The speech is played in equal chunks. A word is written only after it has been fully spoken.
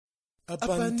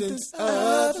Abundance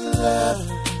of love,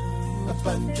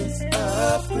 abundance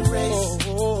of grace,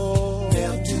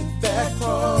 nailed to that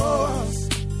cross.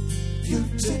 You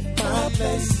took my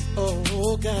place,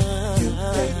 oh God. You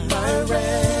paid my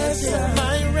ransom,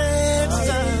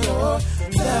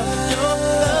 Your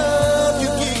love, you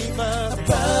gave us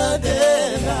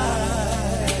abundant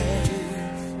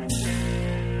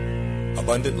life.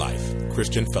 Abundant Life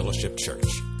Christian Fellowship Church.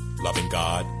 Loving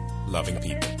God, loving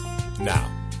people.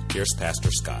 Now, here's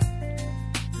Pastor Scott.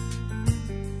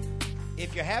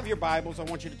 If you have your Bibles, I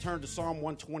want you to turn to Psalm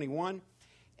 121.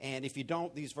 And if you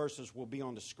don't, these verses will be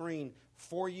on the screen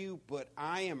for you. But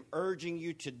I am urging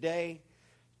you today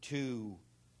to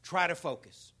try to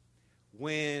focus.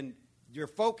 When your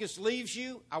focus leaves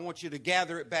you, I want you to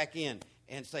gather it back in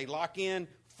and say, lock in,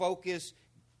 focus,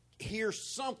 hear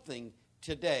something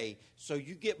today so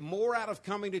you get more out of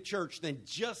coming to church than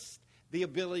just the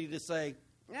ability to say,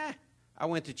 I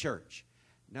went to church.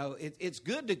 No, it's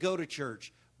good to go to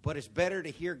church, but it's better to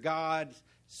hear God's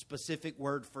specific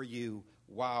word for you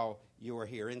while you are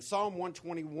here. In Psalm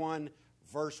 121,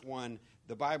 verse 1,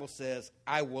 the Bible says,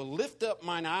 I will lift up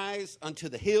mine eyes unto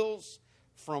the hills,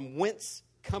 from whence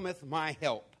cometh my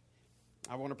help.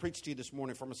 I want to preach to you this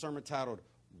morning from a sermon titled,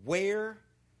 Where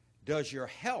Does Your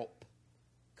Help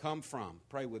Come From?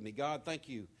 Pray with me. God, thank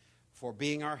you for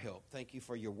being our help. Thank you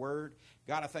for your word.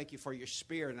 God, I thank you for your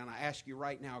spirit, and I ask you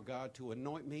right now, God, to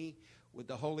anoint me with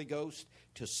the Holy Ghost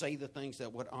to say the things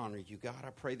that would honor you. God, I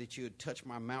pray that you would touch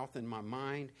my mouth and my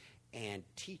mind and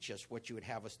teach us what you would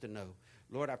have us to know.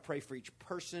 Lord, I pray for each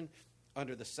person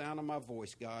under the sound of my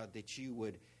voice, God, that you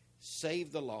would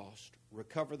save the lost,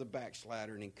 recover the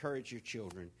backslider, and encourage your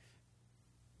children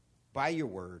by your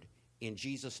word. In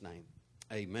Jesus' name,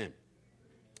 amen.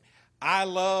 I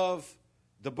love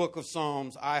the book of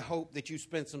Psalms. I hope that you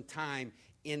spend some time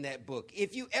in that book.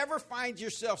 If you ever find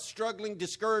yourself struggling,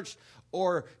 discouraged,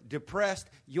 or depressed,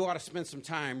 you ought to spend some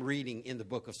time reading in the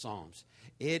book of Psalms.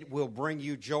 It will bring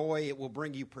you joy. It will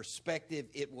bring you perspective.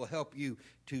 It will help you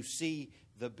to see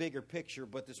the bigger picture.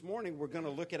 But this morning we're going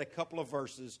to look at a couple of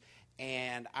verses,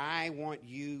 and I want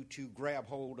you to grab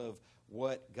hold of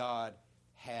what God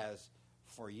has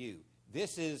for you.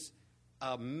 This is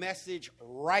a message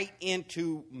right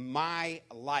into my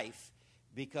life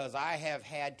because I have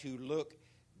had to look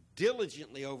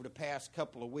diligently over the past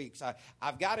couple of weeks.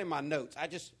 I've got in my notes. I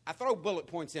throw bullet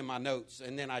points in my notes,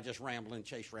 and then I just ramble and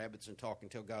chase rabbits and talk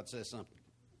until God says something.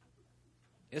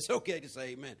 It's okay to say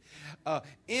amen.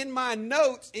 In my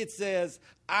notes, it says,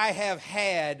 I have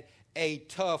had a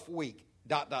tough week. ...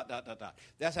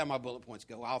 That's how my bullet points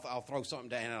go. I'll throw something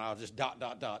down and I'll just ...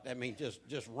 That means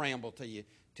just ramble till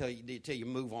you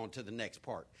move on to the next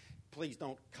part. Please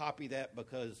don't copy that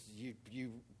because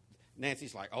you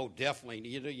Nancy's like, oh, definitely.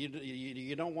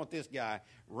 You don't want this guy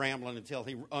rambling until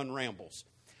he unrambles.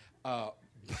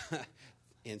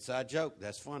 Inside joke.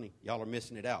 That's funny. Y'all are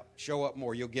missing it out. Show up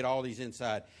more. You'll get all these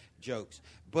inside jokes.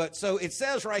 But so it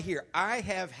says right here, I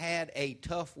have had a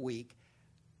tough week. ...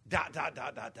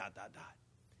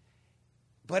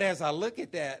 But as I look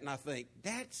at that and I think,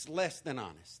 that's less than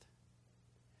honest.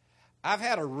 I've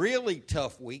had a really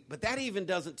tough week, but that even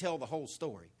doesn't tell the whole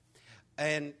story.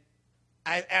 And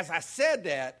as I said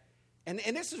that, and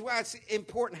this is why it's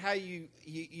important how you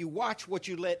watch what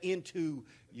you let into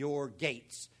your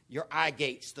gates, your eye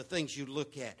gates, the things you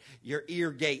look at, your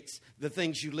ear gates, the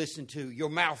things you listen to, your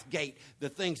mouth gate, the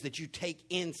things that you take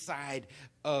inside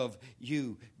of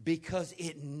you, because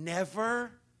it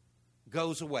never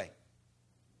goes away.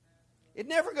 It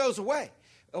never goes away.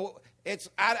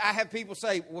 I have people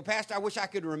say, well, Pastor, I wish I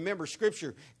could remember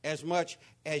Scripture as much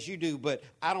as you do, but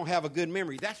I don't have a good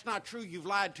memory. That's not true. You've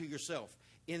lied to yourself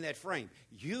in that frame.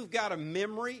 You've got a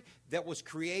memory that was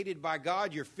created by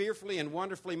God. You're fearfully and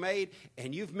wonderfully made,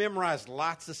 and you've memorized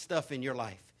lots of stuff in your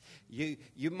life. You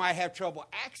might have trouble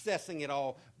accessing it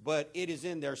all, but it is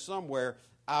in there somewhere.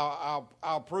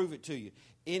 I'll prove it to you.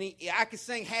 I could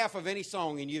sing half of any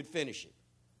song, and you'd finish it.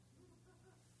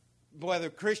 Whether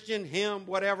Christian, hymn,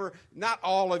 whatever, not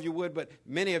all of you would, but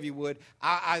many of you would.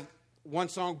 One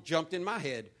song jumped in my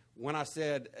head when I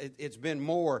said it's been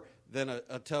more than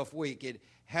a tough week.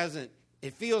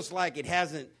 It feels like it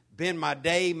hasn't been my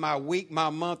day, my week, my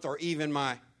month, or even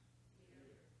my... What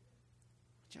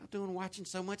y'all doing watching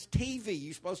so much TV?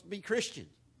 You're supposed to be Christian.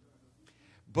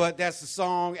 But that's the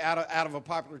song out of a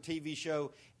popular TV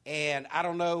show. And I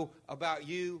don't know about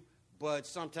you, but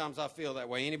sometimes I feel that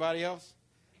way. Anybody else?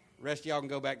 The rest of y'all can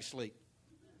go back to sleep.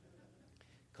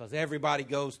 Because everybody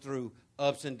goes through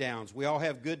ups and downs. We all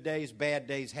have good days, bad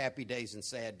days, happy days, and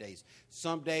sad days.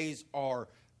 Some days are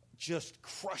just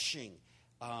crushing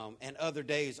and other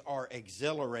days are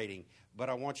exhilarating. But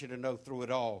I want you to know through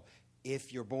it all,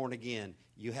 if you're born again,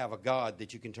 you have a God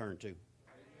that you can turn to.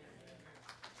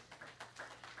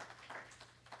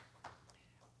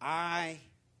 I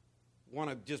want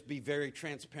to just be very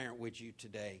transparent with you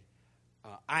today.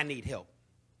 I need help.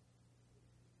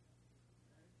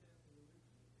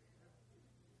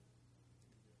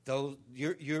 Those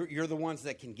you're the ones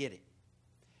that can get it.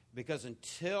 Because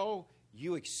until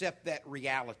you accept that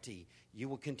reality, you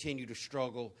will continue to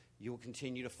struggle, you will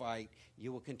continue to fight,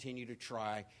 you will continue to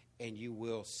try, and you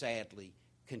will sadly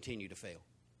continue to fail.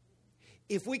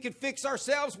 If we could fix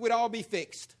ourselves, we'd all be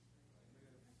fixed.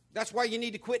 That's why you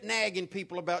need to quit nagging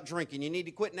people about drinking. You need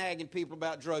to quit nagging people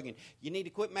about drugging. You need to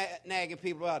quit nagging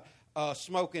people about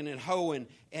smoking and hoeing.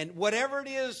 And whatever it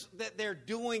is that they're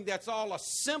doing, that's all a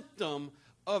symptom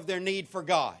of their need for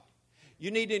God.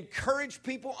 You need to encourage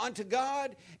people unto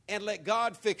God and let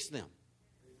God fix them.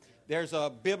 There's a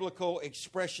biblical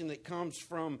expression that comes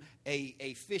from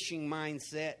a fishing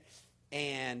mindset,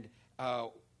 and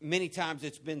many times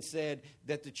it's been said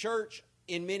that the church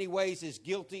in many ways is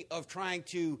guilty of trying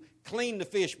to clean the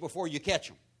fish before you catch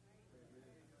them.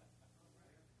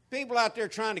 People out there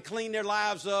trying to clean their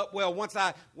lives up. Well, once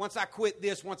I quit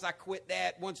this, once I quit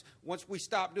that, once we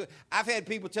stop doing. I've had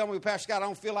people tell me, Pastor Scott, I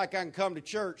don't feel like I can come to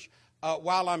church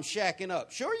while I'm shacking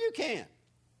up. Sure you can.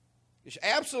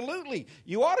 Absolutely.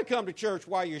 You ought to come to church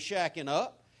while you're shacking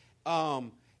up.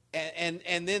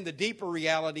 And then the deeper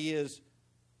reality is,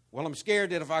 well, I'm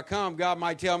scared that if I come, God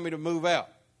might tell me to move out.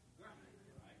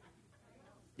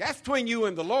 That's between you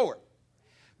and the Lord.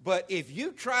 But if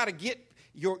you try to get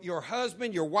your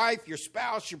husband, your wife, your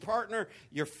spouse, your partner,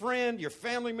 your friend, your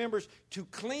family members to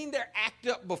clean their act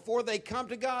up before they come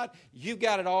to God, you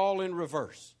got it all in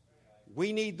reverse.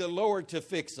 We need the Lord to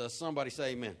fix us. Somebody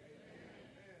say amen.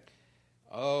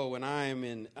 Oh, and I am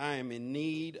in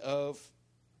need of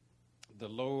the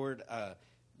Lord.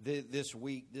 This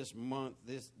week, this month,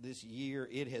 this year,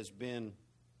 it has been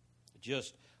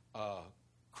just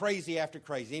crazy after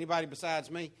crazy. Anybody besides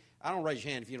me? I don't raise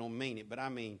your hand if you don't mean it, but I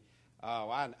mean,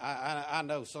 I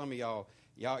know some of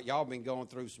y'all been going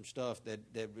through some stuff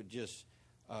that would just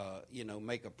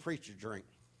make a preacher drink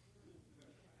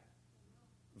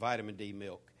vitamin D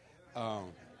milk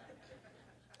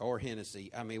or Hennessy.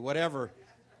 I mean, whatever.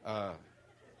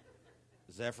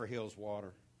 Zephyr Hills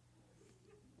water.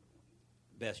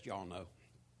 Best y'all know.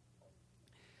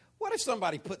 What if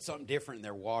somebody put something different in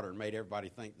their water and made everybody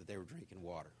think that they were drinking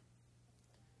water?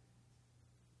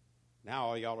 Now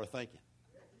all y'all are thinking,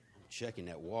 I'm checking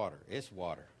that water. It's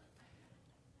water.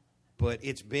 But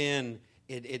it's been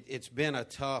a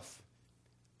tough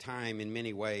time in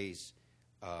many ways.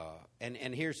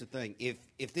 And here's the thing: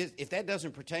 if that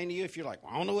doesn't pertain to you, if you're like,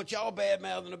 well, I don't know what y'all bad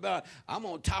mouthing about, I'm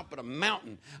on top of the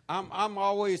mountain. I'm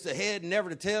always the head, never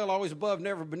the tail, always above,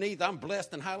 never beneath. I'm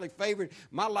blessed and highly favored.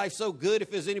 My life's so good.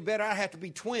 If it's any better, I have to be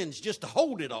twins just to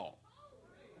hold it all.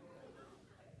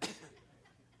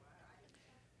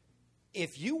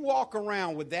 If you walk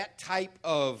around with that type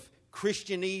of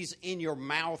Christianese in your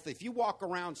mouth, if you walk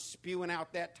around spewing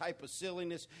out that type of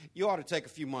silliness, you ought to take a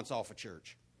few months off of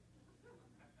church.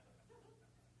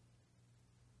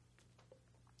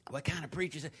 What kind of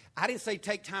preachers? I didn't say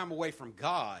take time away from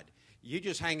God. You're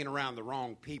just hanging around the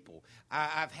wrong people.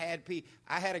 I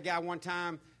had a guy one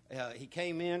time. He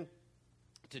came in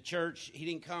to church. He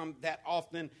didn't come that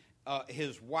often.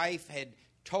 His wife had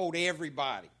told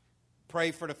everybody,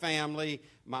 pray for the family.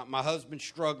 My husband's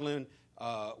struggling.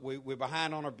 We're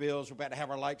behind on our bills. We're about to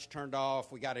have our lights turned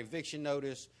off. We got an eviction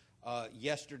notice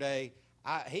yesterday.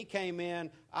 He came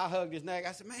in, I hugged his neck.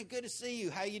 I said, man, good to see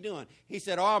you. How you doing? He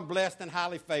said, oh, I'm blessed and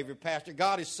highly favored, Pastor.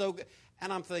 God is so good.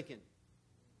 And I'm thinking,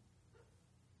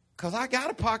 because I got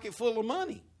a pocket full of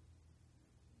money.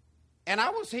 And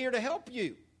I was here to help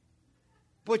you.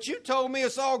 But you told me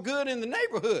it's all good in the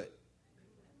neighborhood.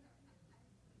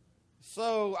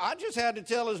 So I just had to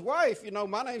tell his wife,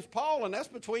 my name's Paul, and that's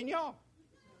between y'all.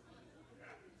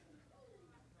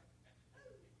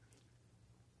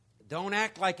 Don't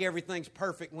act like everything's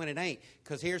perfect when it ain't,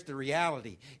 because here's the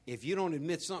reality. If you don't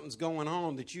admit something's going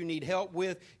on that you need help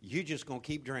with, you're just going to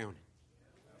keep drowning.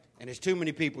 And there's too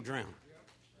many people drowning.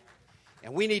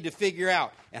 And we need to figure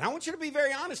out, and I want you to be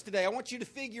very honest today, I want you to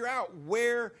figure out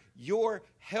where your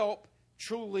help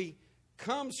truly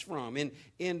comes from.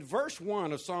 In verse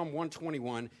 1 of Psalm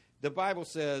 121, the Bible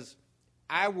says,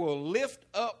 I will lift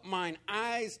up mine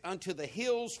eyes unto the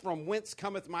hills from whence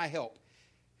cometh my help.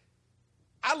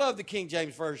 I love the King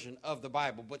James Version of the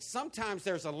Bible, but sometimes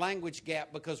there's a language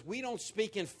gap because we don't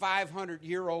speak in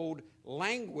 500-year-old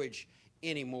language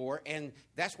anymore, and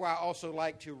that's why I also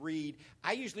like to read.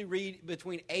 I usually read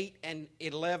between 8 and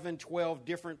 11, 12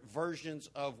 different versions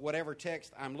of whatever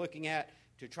text I'm looking at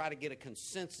to try to get a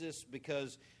consensus,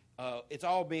 because it's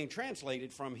all being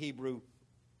translated from Hebrew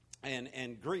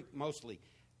and Greek mostly.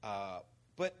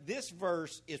 But this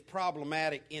verse is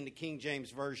problematic in the King James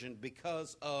Version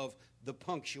because of the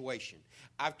punctuation.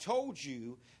 I've told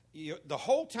you, the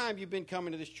whole time you've been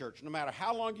coming to this church, no matter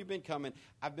how long you've been coming,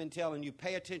 I've been telling you,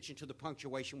 pay attention to the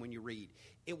punctuation when you read.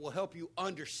 It will help you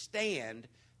understand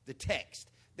the text.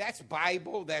 That's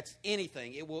Bible, that's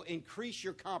anything. It will increase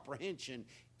your comprehension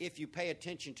if you pay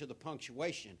attention to the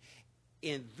punctuation.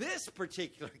 In this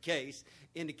particular case,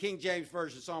 in the King James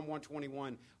Version, Psalm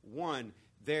 121:1,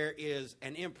 there is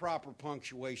an improper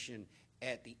punctuation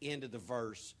at the end of the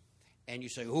verse. And you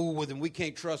say, oh, well, then we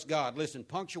can't trust God. Listen,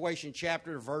 punctuation,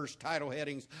 chapter, verse, title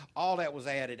headings, all that was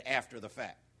added after the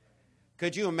fact.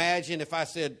 Could you imagine if I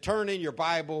said, turn in your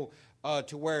Bible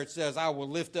to where it says, I will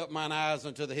lift up mine eyes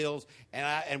unto the hills,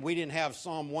 and we didn't have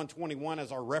Psalm 121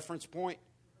 as our reference point?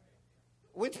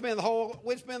 We'd spend the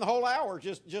whole hour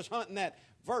just hunting that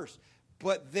verse.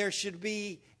 But there should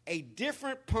be a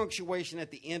different punctuation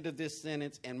at the end of this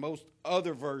sentence, and most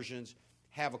other versions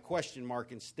have a question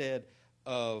mark instead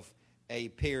of a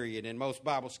period. And most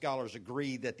Bible scholars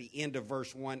agree that the end of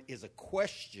verse 1 is a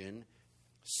question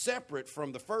separate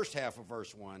from the first half of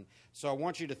verse 1. So I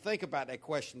want you to think about that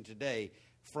question today,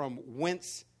 from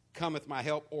whence cometh my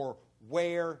help, or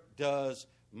where does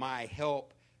my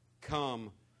help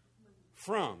come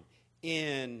from?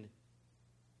 In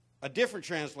a different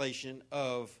translation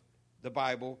of the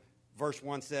Bible, verse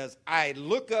 1 says, I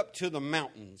look up to the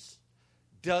mountains.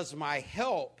 Does my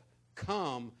help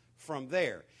come from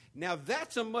there? Now,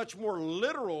 that's a much more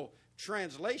literal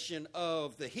translation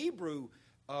of the Hebrew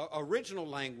original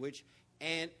language.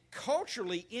 And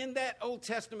culturally, in that Old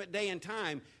Testament day and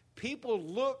time, people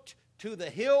looked to the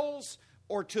hills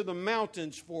or to the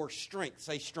mountains for strength.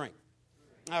 Say strength.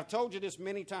 I've told you this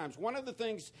many times. One of the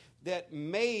things that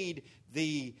made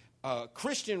the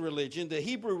Christian religion, the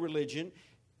Hebrew religion,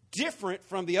 different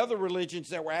from the other religions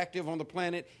that were active on the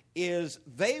planet is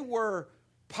they were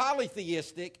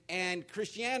polytheistic, and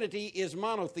Christianity is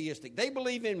monotheistic. They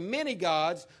believe in many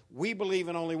gods. We believe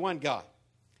in only one God.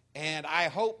 And I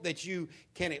hope that you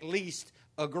can at least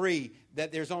agree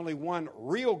that there's only one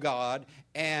real God,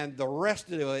 and the rest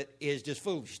of it is just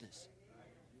foolishness.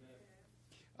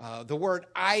 The word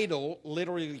idol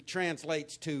literally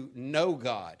translates to no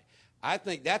God. I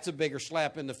think that's a bigger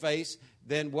slap in the face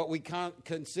than what we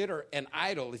consider an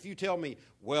idol. If you tell me,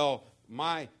 well,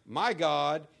 my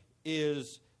God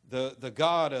is the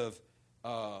God of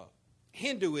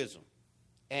Hinduism,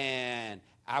 and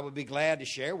I would be glad to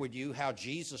share with you how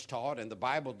Jesus taught, and the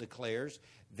Bible declares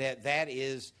that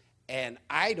is an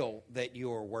idol that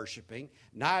you are worshiping,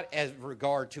 not as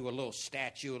regard to a little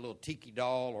statue, a little tiki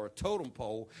doll, or a totem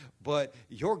pole, but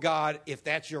your God, if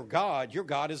that's your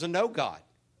God is a no God,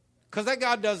 because that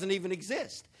God doesn't even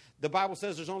exist. The Bible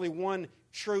says there's only one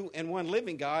true and one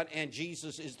living God, and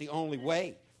Jesus is the only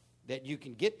way that you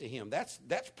can get to him. That's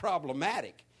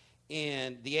problematic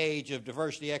in the age of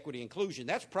diversity, equity, inclusion.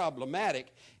 That's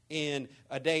problematic in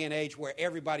a day and age where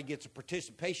everybody gets a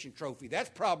participation trophy. That's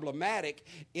problematic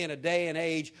in a day and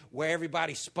age where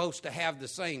everybody's supposed to have the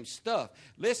same stuff.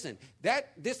 Listen,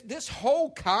 this whole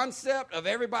concept of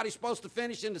everybody's supposed to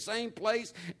finish in the same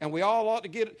place and we all ought to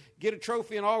get a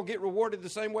trophy and all get rewarded the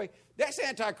same way, that's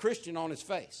anti-Christian on its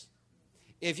face.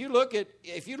 If you look at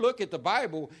the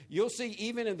Bible, you'll see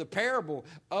even in the parable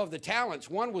of the talents,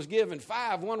 one was given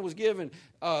 5, one was given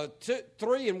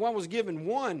 3, and one was given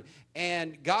 1.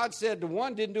 And God said the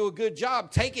one didn't do a good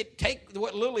job. Take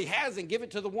what Lily has and give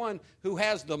it to the one who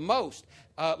has the most.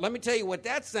 Let me tell you what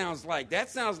that sounds like. That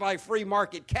sounds like free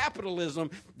market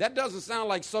capitalism. That doesn't sound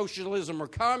like socialism or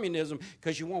communism,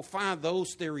 because you won't find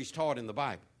those theories taught in the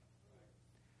Bible.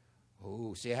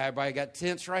 Oh, see how everybody got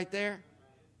tense right there?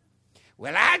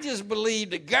 Well, I just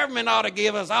believe the government ought to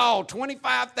give us all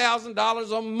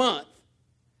 $25,000 a month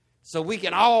so we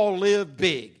can all live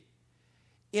big.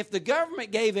 If the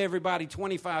government gave everybody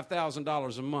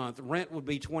 $25,000 a month, rent would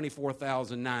be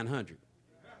 $24,900.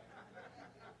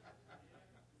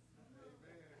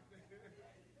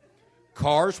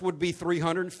 Cars would be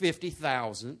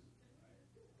 $350,000.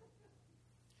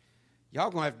 Y'all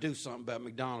gonna have to do something about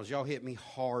McDonald's. Y'all hit me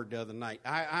hard the other night.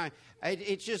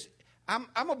 It's just. I'm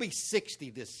going to be 60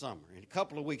 this summer. In a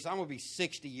couple of weeks, I'm going to be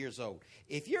 60 years old.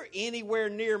 If you're anywhere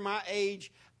near my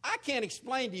age, I can't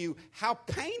explain to you how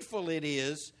painful it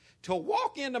is to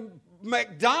walk into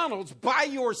McDonald's by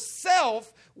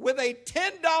yourself with a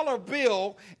 $10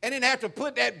 bill and then have to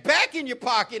put that back in your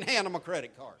pocket and hand them a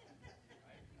credit card?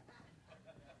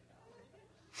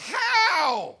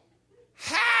 How?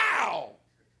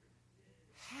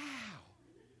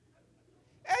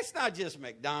 That's not just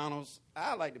McDonald's.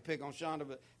 I like to pick on Shonda,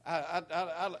 but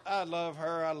I love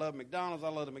her. I love McDonald's. I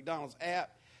love the McDonald's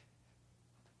app.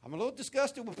 I'm a little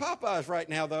disgusted with Popeyes right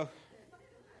now, though.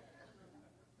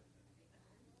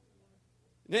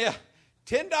 Yeah,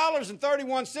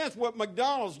 $10.31 what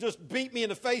McDonald's just beat me in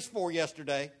the face for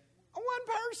yesterday. One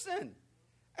person.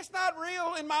 That's not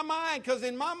real in my mind, because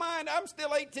in my mind, I'm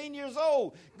still 18 years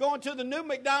old, going to the new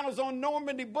McDonald's on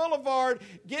Normandy Boulevard,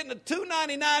 getting a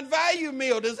 $2.99 value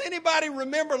meal. Does anybody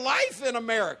remember life in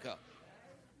America?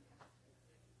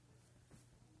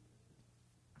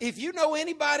 If you know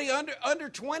anybody under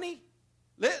 20,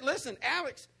 listen,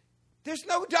 Alex, there's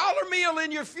no dollar meal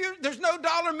in your future. There's no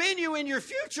dollar menu in your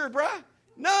future, bruh.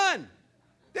 None.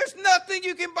 There's nothing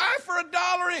you can buy for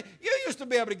 $1. You used to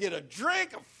be able to get a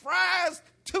drink, a fries,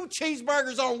 2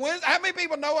 cheeseburgers on Wednesday. How many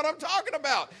people know what I'm talking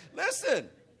about? Listen,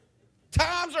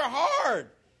 times are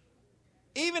hard.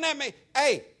 Even at me,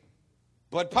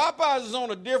 but Popeyes is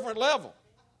on a different level.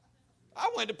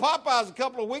 I went to Popeyes a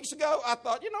couple of weeks ago. I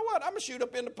thought, you know what? I'm going to shoot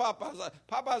up into Popeyes.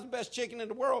 Popeyes is the best chicken in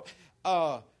the world.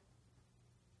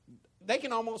 They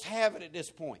can almost have it at this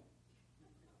point.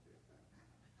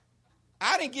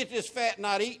 I didn't get this fat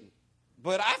not eating,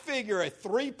 but I figure a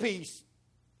 3-piece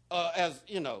as,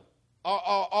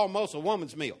 almost a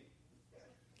woman's meal.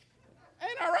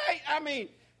 Ain't all right? I mean,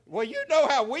 well, you know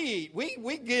how we eat.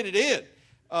 We get it in.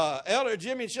 Elder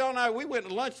Jimmy and Sean and I, we went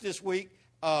to lunch this week,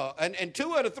 and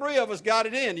 2 out of 3 of us got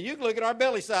it in. You can look at our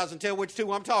belly size and tell which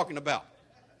 2 I'm talking about.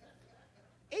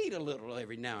 Eat a little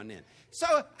every now and then. So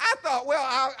I thought, well,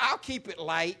 I'll keep it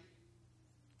light,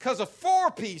 because a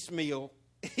 4-piece meal,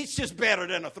 it's just better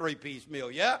than a 3-piece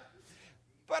meal, yeah?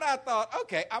 But I thought,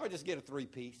 okay, I would just get a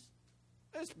 3-piece.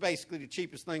 That's basically the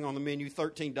cheapest thing on the menu,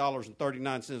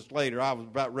 $13.39 later. I was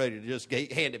about ready to just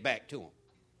hand it back to them.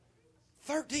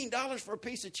 $13 for a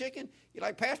piece of chicken? You're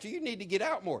like, Pastor, you need to get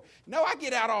out more. No, I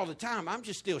get out all the time. I'm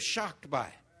just still shocked by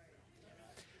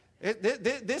it.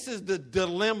 This is the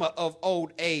dilemma of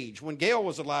old age. When Gail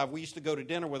was alive, we used to go to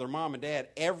dinner with her mom and dad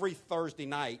every Thursday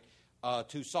night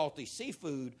to Salty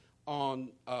Seafood on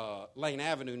Lane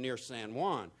Avenue near San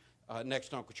Juan, next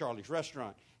to Uncle Charlie's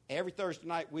restaurant. Every Thursday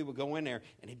night we would go in there,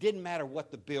 and it didn't matter what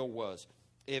the bill was.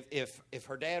 If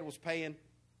her dad was paying,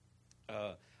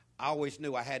 I always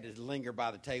knew I had to linger by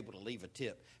the table to leave a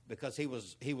tip, because he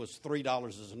was $3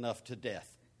 is enough to death.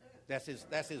 That's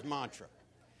his mantra.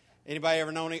 Anybody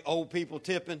ever known any old people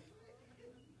tipping?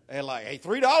 They're like, hey,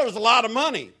 $3 is a lot of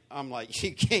money. I'm like,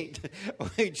 you can't.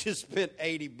 We just spent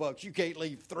 $80. You can't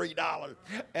leave $3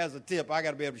 as a tip. I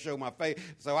got to be able to show my face.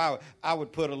 So I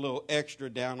would put a little extra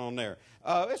down on there.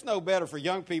 It's no better for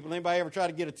young people. Anybody ever try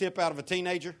to get a tip out of a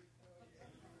teenager?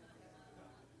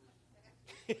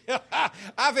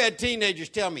 I've had teenagers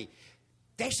tell me,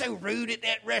 they're so rude at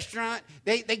that restaurant.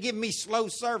 They give me slow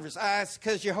service. It's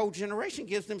because your whole generation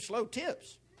gives them slow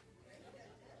tips.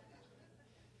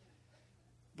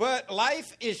 But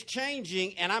life is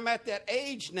changing, and I'm at that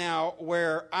age now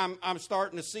where I'm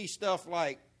starting to see stuff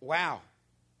like, wow,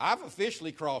 I've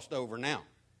officially crossed over now,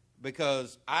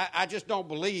 because I just don't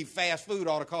believe fast food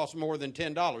ought to cost more than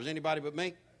 $10. Anybody but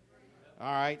me?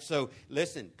 All right, so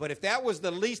listen, but if that was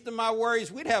the least of my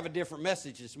worries, we'd have a different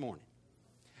message this morning.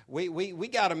 We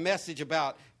got a message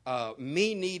about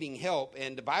me needing help,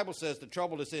 and the Bible says the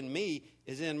trouble that's in me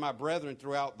is in my brethren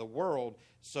throughout the world,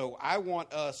 so I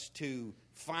want us to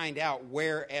find out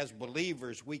where, as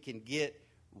believers, we can get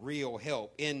real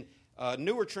help. In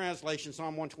newer translation,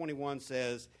 Psalm 121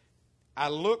 says, I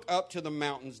look up to the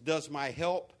mountains. Does my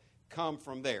help come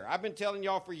from there? I've been telling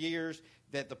y'all for years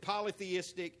that the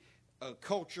polytheistic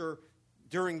culture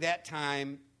during that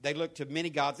time, they looked to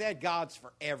many gods. They had gods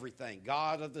for everything.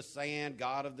 God of the sand,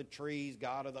 God of the trees,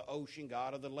 God of the ocean,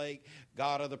 God of the lake,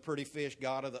 God of the pretty fish,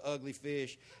 God of the ugly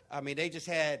fish. I mean, they just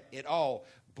had it all.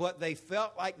 But they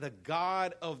felt like the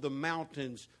God of the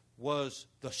mountains was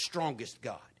the strongest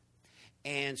God.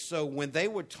 And so when they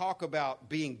would talk about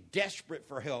being desperate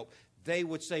for help, they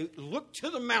would say, look to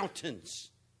the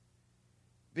mountains,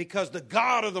 because the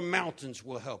God of the mountains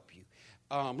will help you.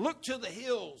 Look to the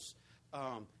hills.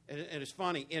 And it's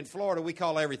funny, in Florida, we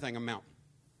call everything a mountain.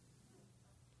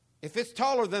 If it's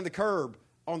taller than the curb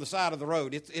on the side of the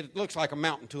road, it looks like a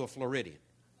mountain to a Floridian.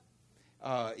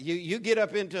 You get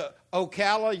up into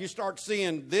Ocala, you start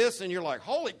seeing this, and you're like,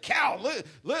 holy cow,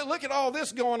 look at all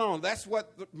this going on. That's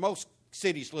what most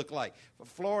cities look like.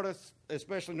 Florida,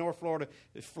 especially North Florida,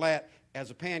 is flat as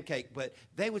a pancake. But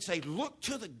they would say, look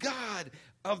to the God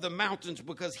of the mountains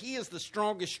because he is the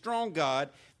strongest, strong God.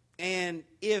 And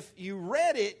if you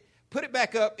read it, put it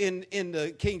back up in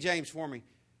the King James for me.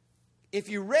 If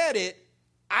you read it,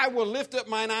 I will lift up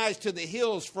mine eyes to the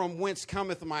hills from whence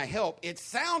cometh my help. It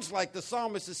sounds like the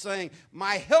psalmist is saying,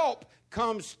 my help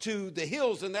comes to the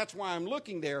hills, and that's why I'm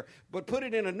looking there. But put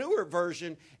it in a newer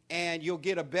version, and you'll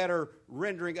get a better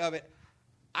rendering of it.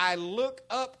 I look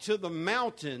up to the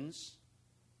mountains.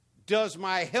 Does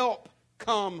my help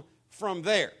come from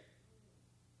there?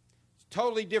 It's a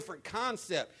totally different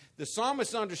concept. The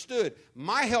psalmist understood,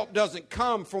 my help doesn't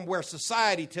come from where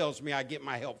society tells me I get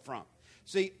my help from.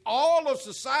 See, all of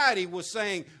society was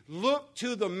saying, look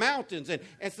to the mountains.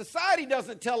 And society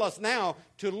doesn't tell us now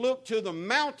to look to the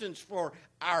mountains for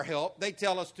our help. They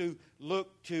tell us to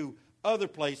look to other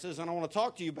places. And I want to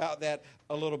talk to you about that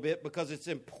a little bit because it's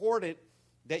important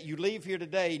that you leave here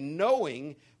today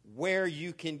knowing where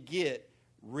you can get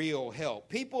real help.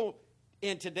 People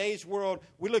in today's world,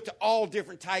 we look to all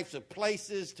different types of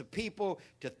places, to people,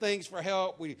 to things for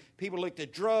help. People look to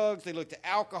drugs, they look to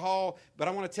alcohol. But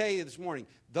I want to tell you this morning,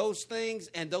 those things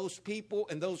and those people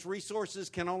and those resources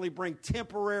can only bring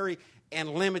temporary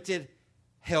and limited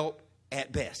help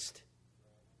at best.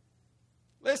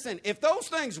 Listen, if those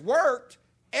things worked,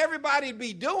 everybody'd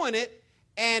be doing it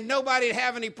and nobody'd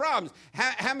have any problems.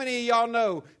 How many of y'all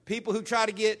know people who try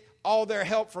to get all their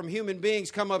help from human beings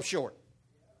come up short?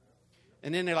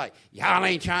 And then they're like, y'all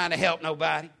ain't trying to help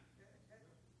nobody.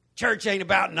 Church ain't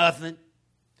about nothing.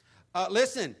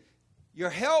 Listen,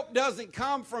 your help doesn't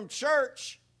come from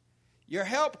church. Your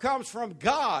help comes from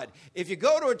God. If you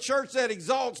go to a church that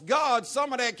exalts God,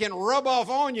 some of that can rub off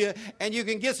on you and you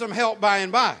can get some help by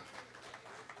and by.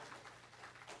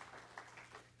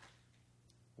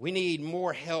 We need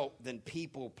more help than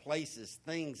people, places,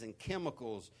 things, and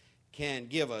chemicals can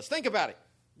give us. Think about it.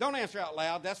 Don't answer out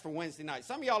loud. That's for Wednesday night.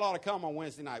 Some of y'all ought to come on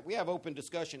Wednesday night. We have open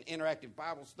discussion, interactive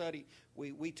Bible study.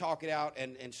 We talk it out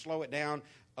and slow it down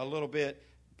a little bit.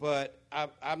 But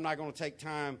I'm not going to take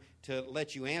time to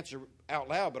let you answer out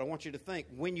loud. But I want you to think,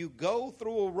 when you go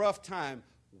through a rough time,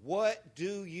 what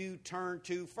do you turn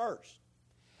to first?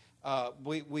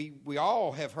 We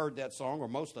all have heard that song, or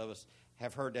most of us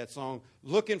have heard that song,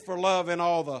 looking for love in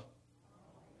all the...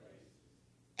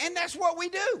 And that's what we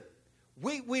do.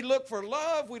 We look for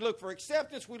love, we look for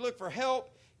acceptance, we look for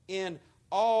help in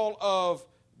all of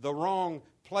the wrong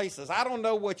places. I don't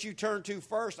know what you turn to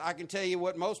first. I can tell you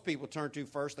what most people turn to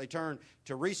first. They turn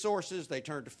to resources, they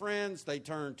turn to friends, they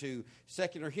turn to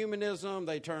secular humanism,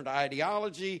 they turn to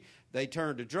ideology, they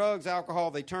turn to drugs, alcohol,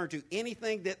 they turn to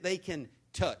anything that they can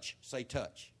touch. Say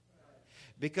touch.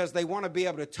 Because they want to be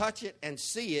able to touch it and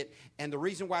see it, and the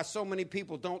reason why so many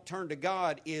people don't turn to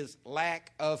God is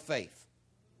lack of faith.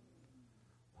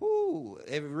 Whoo,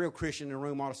 every real Christian in the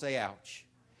room ought to say ouch,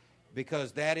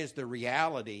 because that is the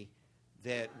reality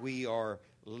that we are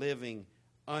living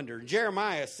under. In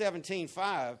Jeremiah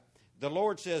 17:5, the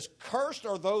Lord says, cursed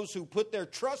are those who put their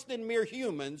trust in mere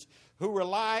humans, who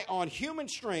rely on human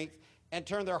strength and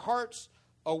turn their hearts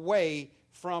away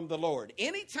from the Lord.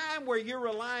 Anytime where you're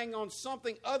relying on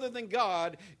something other than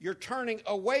God, you're turning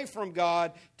away from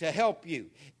God to help you.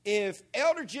 If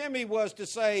Elder Jimmy was to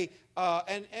say,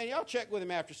 and y'all check with him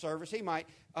after service, he might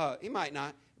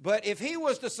not, but if he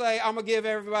was to say, I'm going to give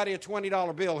everybody a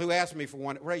 $20 bill who asked me for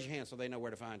one, raise your hand so they know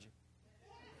where to find you.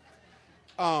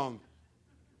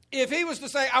 If he was to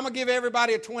say, I'm going to give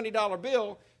everybody a $20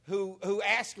 bill who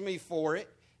asked me for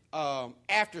it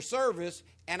after service,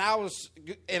 and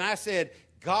I said,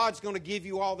 God's going to give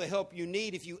you all the help you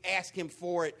need if you ask him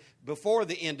for it before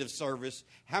the end of service.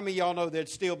 How many of y'all know there'd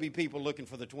still be people looking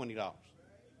for the $20?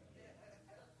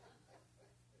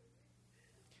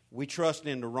 We trust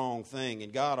in the wrong thing,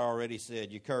 and God already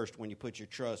said you're cursed when you put your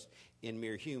trust in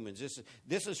mere humans.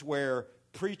 This is where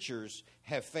preachers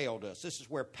have failed us. This is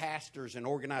where pastors and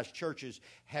organized churches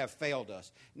have failed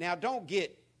us. Now, don't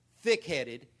get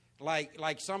thick-headed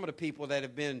like some of the people that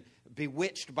have been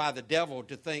bewitched by the devil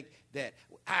to think that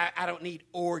I don't need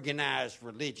organized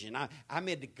religion. I'm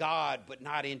into God, but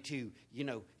not into,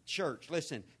 church.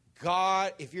 Listen,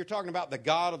 God, if you're talking about the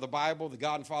God of the Bible, the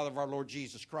God and Father of our Lord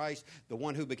Jesus Christ, the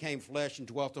one who became flesh and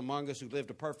dwelt among us, who lived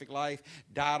a perfect life,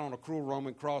 died on a cruel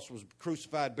Roman cross, was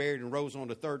crucified, buried, and rose on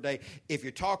the third day. If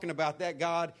you're talking about that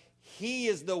God, he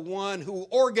is the one who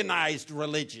organized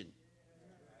religion.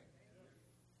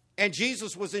 And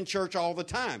Jesus was in church all the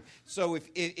time. So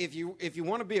if you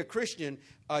want to be a Christian,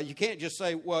 you can't just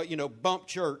say, well, bump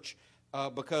church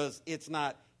because it's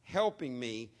not helping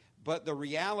me. But the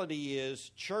reality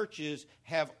is churches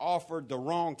have offered the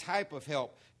wrong type of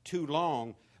help too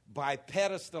long by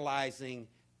pedestalizing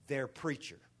their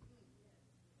preacher.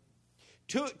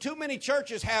 Too many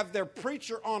churches have their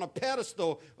preacher on a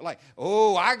pedestal, like,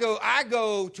 oh, I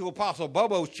go to Apostle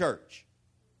Bobo's church.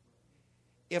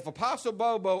 If Apostle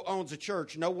Bobo owns a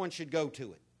church, no one should go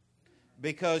to it,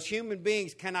 because human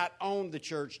beings cannot own the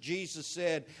church. Jesus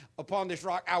said, upon this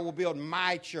rock I will build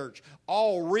my church.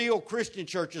 All real Christian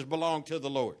churches belong to the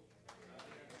Lord.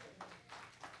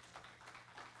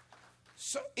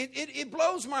 So it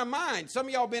blows my mind. Some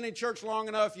of y'all been in church long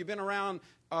enough. You've been around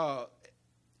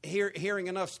hearing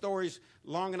enough stories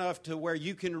long enough to where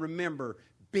you can remember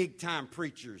big-time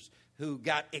preachers who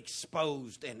got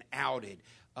exposed and outed.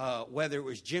 Whether it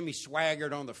was Jimmy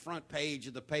Swaggart on the front page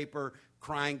of the paper,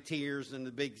 crying tears, and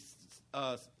the big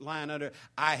line under,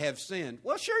 I have sinned.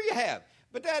 Well, sure you have.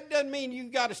 But that doesn't mean you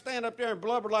got to stand up there and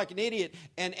blubber like an idiot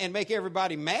and make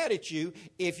everybody mad at you.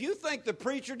 If you think the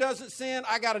preacher doesn't sin,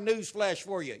 I got a news flash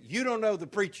for you. You don't know the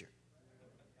preacher.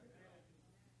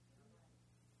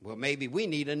 Well, maybe we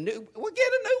need we'll get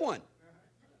a new one.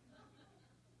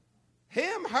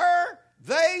 Him, her,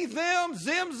 they, them,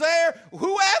 them, there,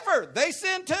 whoever, they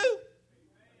sin too.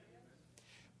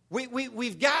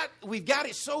 We've got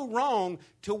it so wrong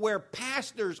to where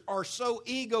pastors are so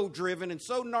ego-driven and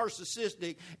so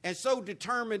narcissistic and so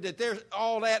determined that they're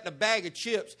all that in a bag of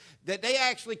chips that they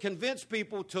actually convince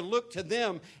people to look to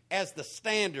them as the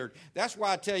standard. That's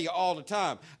why I tell you all the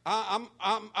time, I'm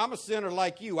a sinner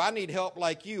like you. I need help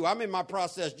like you. I'm in my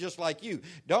process just like you.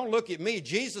 Don't look at me.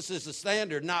 Jesus is the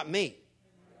standard, not me.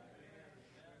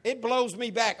 It blows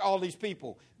me back, all these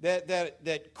people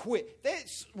that quit.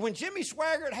 When Jimmy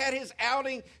Swaggart had his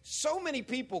outing, so many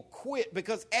people quit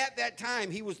because at that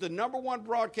time he was the number one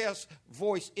broadcast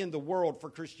voice in the world for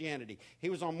Christianity.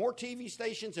 He was on more TV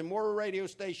stations and more radio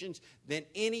stations than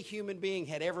any human being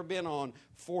had ever been on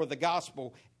for the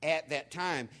gospel at that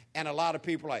time. And a lot of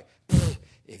people are like,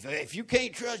 if you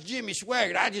can't trust Jimmy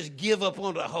Swaggart, I just give up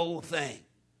on the whole thing.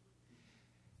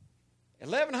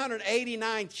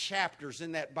 1,189 chapters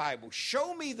in that Bible.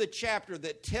 Show me the chapter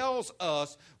that tells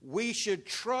us we should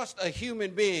trust a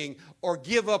human being or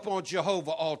give up on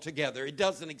Jehovah altogether. It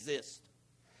doesn't exist.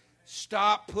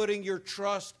 Stop putting your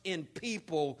trust in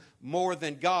people more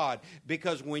than God.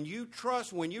 Because when you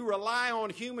rely on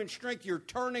human strength, you're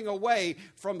turning away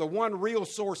from the one real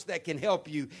source that can help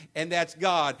you, and that's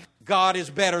God. God is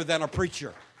better than a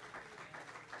preacher.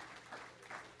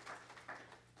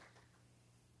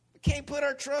 Can't put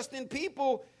our trust in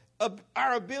people,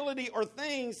 our ability or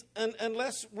things,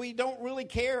 unless we don't really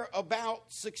care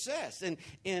about success. And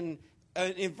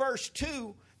in verse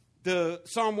 2, the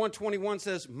Psalm 121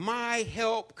 says, my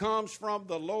help comes from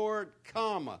the Lord,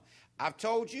 comma. I've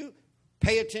told you,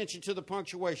 pay attention to the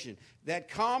punctuation. That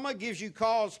comma gives you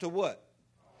cause to what?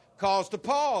 Cause to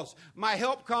pause. My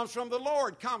help comes from the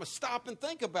Lord, comma. Stop and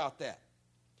think about that.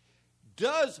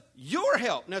 Does your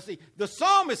help, now see, the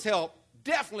psalmist's help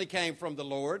definitely came from the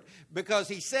Lord, because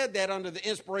he said that under the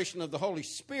inspiration of the Holy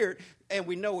Spirit, and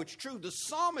we know it's true. The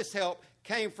psalmist's help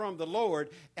came from the Lord,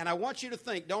 and I want you to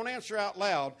think, don't answer out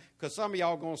loud, because some of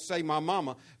y'all are going to say my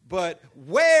mama, but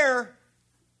where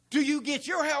do you get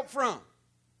your help from?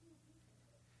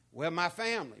 Well, my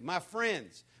family, my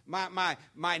friends,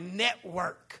 my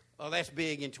network. Oh, that's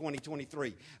big in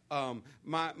 2023.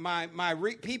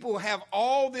 People have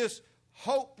all this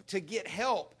hope to get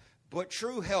help, but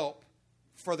true help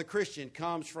for the Christian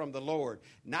comes from the Lord.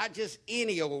 Not just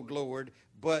any old Lord,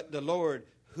 but the Lord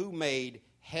who made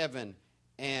heaven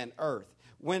and earth.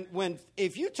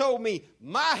 If you told me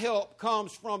my help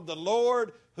comes from the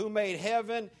Lord who made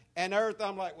heaven and earth,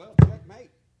 I'm like, well, checkmate.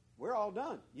 We're all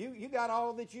done. You got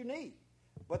all that you need.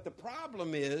 But the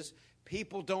problem is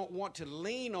people don't want to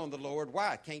lean on the Lord.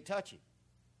 Why? Can't touch him.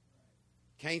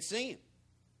 Can't see him.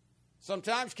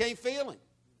 Sometimes can't feel him.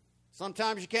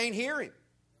 Sometimes you can't hear him.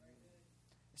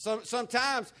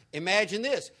 Sometimes, imagine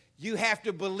this, you have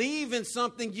to believe in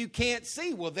something you can't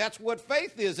see. Well, that's what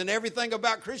faith is, and everything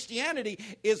about Christianity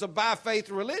is a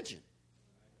by-faith religion.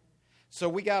 So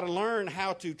we got to learn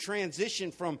how to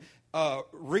transition from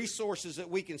resources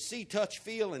that we can see, touch,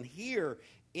 feel, and hear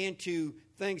into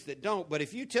things that don't. But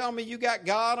if you tell me you got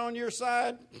God on your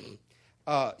side,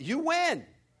 you win.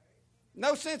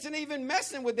 No sense in even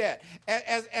messing with that.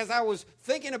 As I was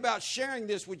thinking about sharing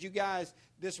this with you guys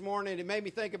this morning, it made me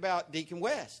think about Deacon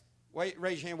West.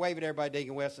 Raise your hand, wave at everybody,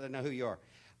 Deacon West, so they know who you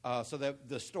are. So that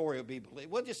the story will be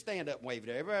believable. We'll just stand up and wave at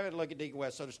everybody. Everybody look at Deacon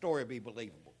West so the story will be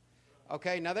believable.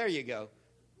 Okay, now there you go.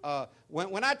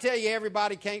 When I tell you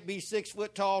everybody can't be 6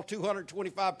 foot tall,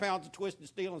 225 pounds of twisted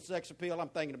steel and sex appeal, I'm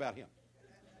thinking about him.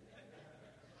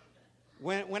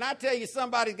 When I tell you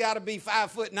somebody's got to be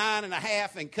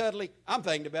 5'9.5" and cuddly, I'm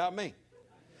thinking about me.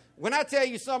 When I tell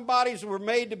you somebody's were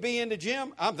made to be in the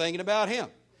gym, I'm thinking about him.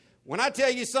 When I tell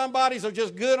you somebody's are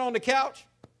just good on the couch,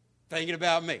 thinking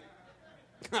about me.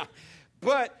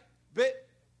 But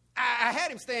I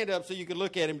had him stand up so you could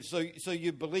look at him so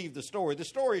you believe the story. The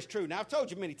story is true. Now, I've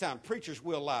told you many times, preachers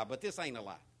will lie, but this ain't a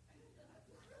lie.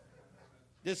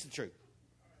 This is the truth.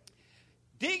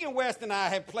 Deacon West and I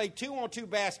have played 2-on-2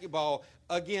 basketball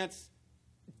against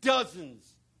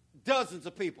dozens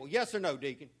of people. Yes or no,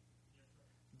 Deacon?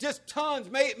 Just tons,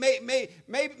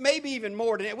 maybe even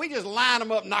more than that. We just line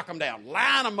them up, knock them down.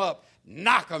 Line them up,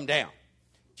 knock them down.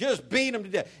 Just beat them to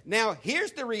death. Now,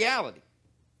 here's the reality.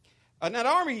 Now, the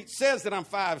Army says that I'm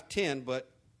 5'10", but,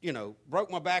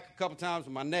 broke my back a couple times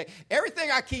with my neck.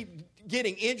 Everything I keep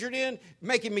getting injured in,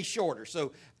 making me shorter.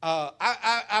 So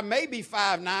I may be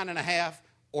 5'9.5"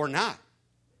 or not.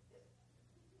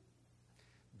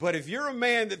 But if you're a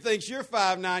man that thinks you're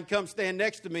 5'9", come stand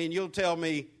next to me and you'll tell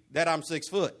me that I'm 6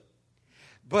 foot.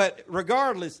 But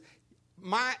regardless,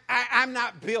 I'm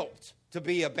not built to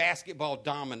be a basketball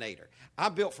dominator.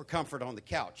 I'm built for comfort on the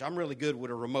couch. I'm really good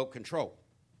with a remote control.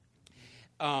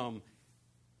 Am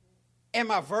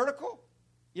I vertical?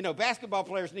 Basketball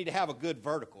players need to have a good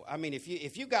vertical. I mean,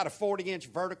 if you got a 40-inch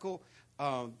vertical,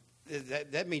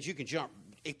 that means you can jump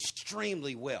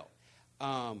extremely well.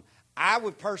 I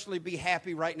would personally be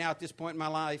happy right now at this point in my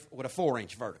life with a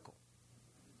 4-inch vertical,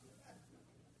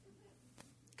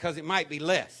 because it might be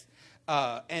less.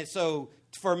 And so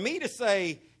for me to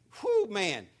say, whew,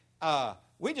 man,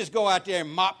 we just go out there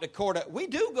and mop the court up. We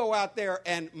do go out there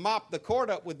and mop the court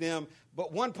up with them,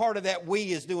 but one part of that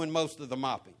we is doing most of the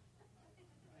mopping.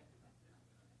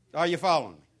 Are you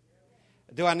following me?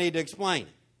 Do I need to explain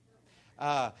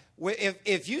it?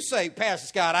 If you say, Pastor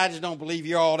Scott, I just don't believe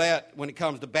you're all that when it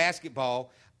comes to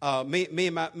basketball, me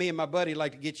and my buddy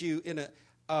like to get you in a,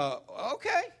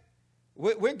 okay.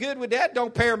 We're good with that.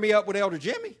 Don't pair me up with Elder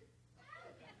Jimmy.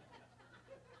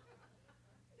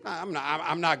 I'm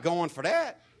not going for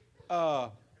that.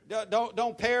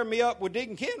 Don't pair me up with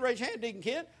Deacon Ken. Raise your hand, Deacon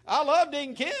Ken. I love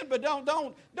Deacon Ken, but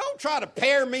don't try to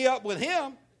pair me up with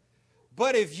him.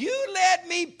 But if you let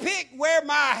me pick where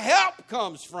my help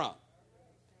comes from,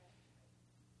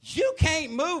 you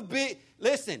can't move big.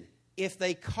 Listen, if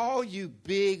they call you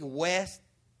Big West,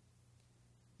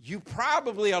 you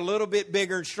probably are a little bit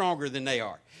bigger and stronger than they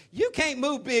are. You can't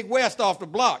move Big West off the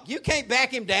block. You can't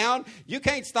back him down. You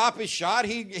can't stop his shot.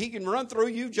 He can run through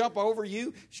you, jump over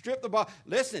you, strip the ball.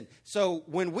 Listen, so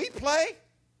when we play,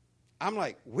 I'm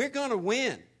like, we're going to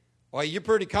win. Well, you're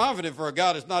pretty confident for a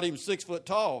guy that's not even 6 foot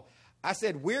tall. I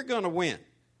said, we're going to win.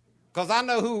 Because I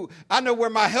know where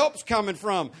my help's coming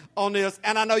from on this,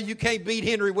 and I know you can't beat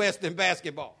Henry West in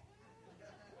basketball.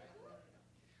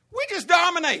 We just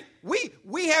dominate.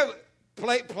 We have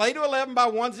play to 11 by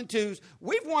ones and twos.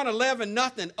 We've won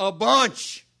 11-0, a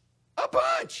bunch.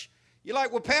 You're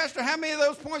like, well, Pastor, how many of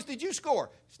those points did you score?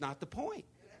 It's not the point.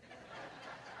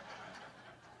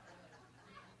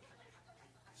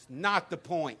 It's not the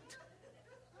point.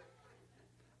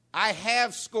 I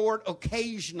have scored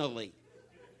occasionally.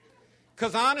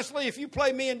 Because honestly, if you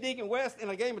play me and Deacon West in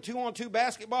a game of 2-on-2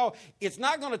 basketball, it's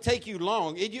not going to take you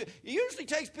long. It usually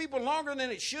takes people longer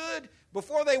than it should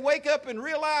before they wake up and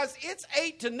realize it's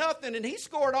 8-0 and he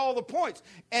scored all the points.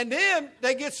 And then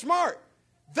they get smart.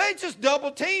 They just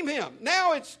double team him.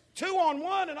 Now it's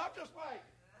 2-on-1 and I'm just like,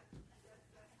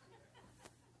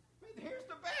 here's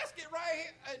the basket right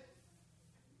here.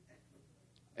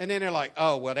 And then they're like,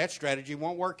 oh, well, that strategy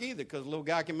won't work either because the little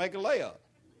guy can make a layup.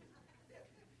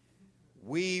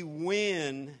 We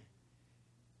win,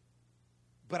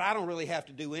 but I don't really have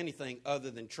to do anything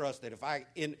other than trust that if I'm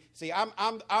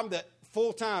the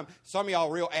full-time. Some of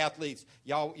y'all real athletes,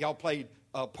 y'all played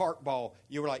park ball.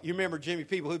 You remember Jimmy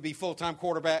people who'd be full-time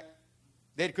quarterback?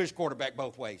 They'd push quarterback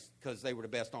both ways because they were the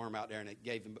best arm out there and it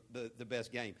gave them the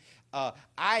best game.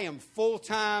 I am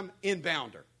full-time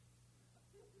inbounder.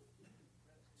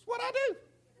 That's what I do.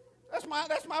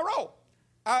 That's my role.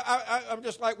 I'm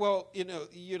just like, well,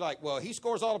 you're like, well, he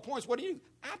scores all the points. What do you?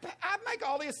 I make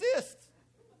all the assists.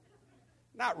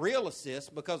 Not real assists,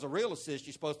 because a real assist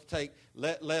you're supposed to take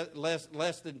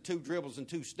less than 2 dribbles and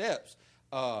 2 steps.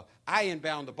 I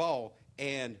inbound the ball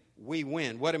and we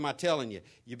win. What am I telling you?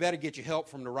 You better get your help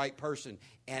from the right person.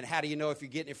 And how do you know if you're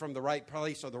getting it from the right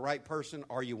place or the right person?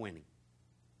 Are you winning?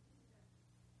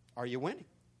 Are you winning?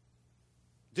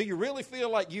 Do you really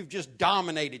feel like you've just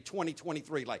dominated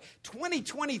 2023? Like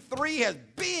 2023 has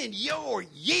been your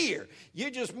year. You're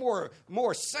just more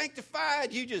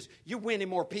sanctified. You're winning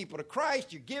more people to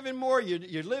Christ. You're giving more.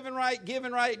 You're living right,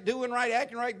 giving right, doing right,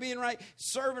 acting right, being right,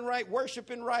 serving right,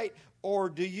 worshiping right. Or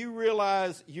do you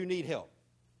realize you need help?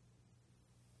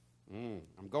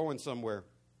 I'm going somewhere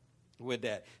with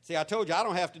that. See, I told you I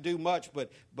don't have to do much,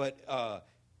 but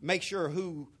make sure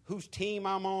whose team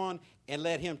I'm on and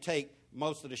let him take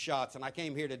most of the shots. And I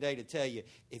came here today to tell you,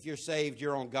 if you're saved,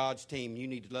 you're on God's team. You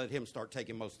need to let him start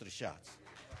taking most of the shots.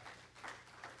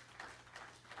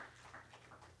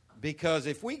 Because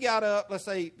if we got up, let's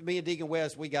say me and Deacon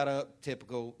West, we got up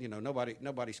typical,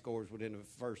 nobody scores within the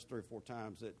first 3 or 4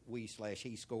 times that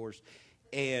he scores.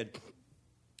 And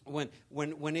when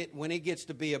it gets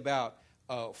to be about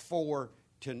 4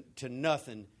 to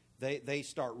nothing, they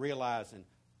start realizing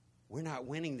we're not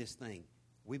winning this thing.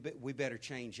 We better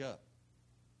change up.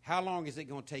 How long is it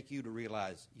going to take you to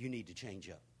realize you need to change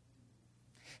up?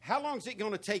 How long is it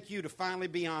going to take you to finally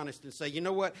be honest and say, you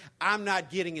know what? I'm not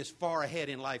getting as far ahead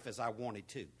in life as I wanted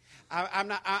to. I'm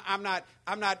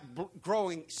not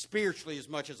growing spiritually as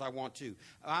much as I want to.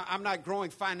 I'm not growing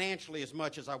financially as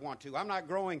much as I want to. I'm not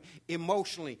growing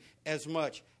emotionally as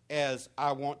much as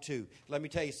I want to. Let me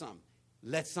tell you something.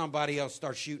 Let somebody else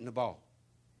start shooting the ball.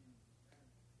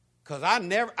 Because I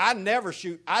never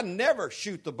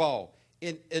shoot the ball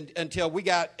until we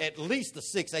got at least a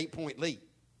 6-8 point lead.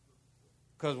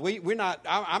 Because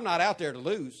I'm not out there to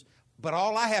lose. But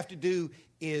all I have to do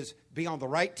is be on the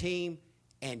right team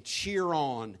and cheer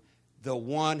on the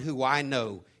one who I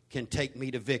know can take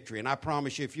me to victory. And I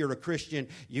promise you, if you're a Christian,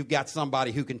 you've got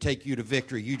somebody who can take you to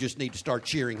victory. You just need to start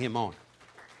cheering him on.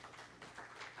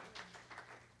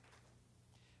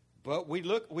 But we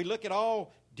look at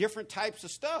all different types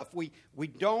of stuff. We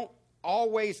don't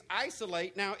always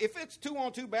isolate. Now, if it's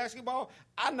 2-on-2 basketball,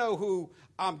 I know who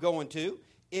I'm going to.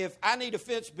 If I need a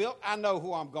fence built, I know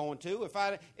who I'm going to.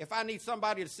 If I need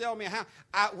somebody to sell me a house,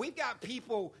 we've got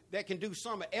people that can do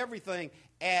some of everything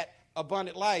at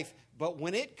Abundant Life. But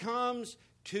when it comes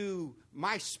to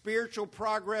my spiritual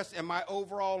progress and my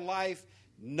overall life,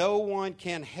 no one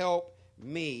can help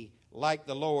me like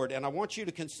the Lord. And I want you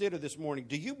to consider this morning,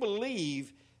 do you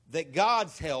believe that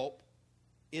God's help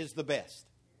is the best?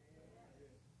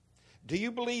 Do you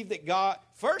believe that God,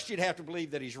 first you'd have to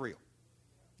believe that he's real.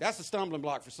 That's a stumbling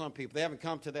block for some people. They haven't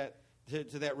come to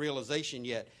that realization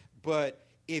yet. But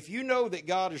if you know that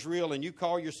God is real and you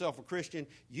call yourself a Christian,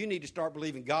 you need to start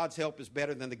believing God's help is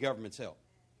better than the government's help.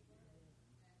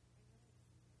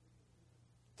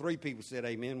 3 people said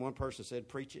amen. 1 person said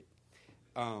preach it.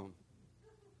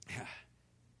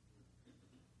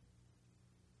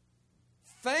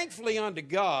 Thankfully unto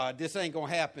God, this ain't going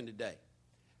to happen today.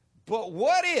 But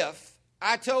what if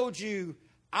I told you,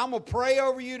 I'm going to pray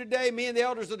over you today. Me and the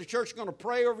elders of the church are going to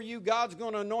pray over you. God's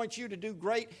going to anoint you to do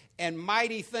great and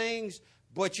mighty things,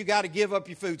 but you got to give up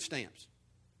your food stamps.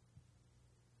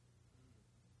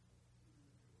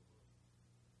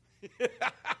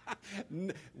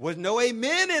 Was no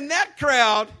amen in that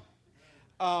crowd.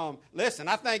 Listen,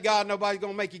 I thank God nobody's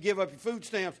going to make you give up your food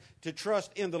stamps to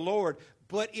trust in the Lord.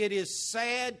 But it is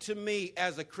sad to me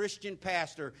as a Christian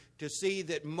pastor to see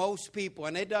that most people,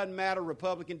 and it doesn't matter,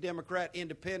 Republican, Democrat,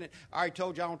 Independent, I already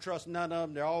told you I don't trust none of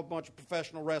them. They're all a bunch of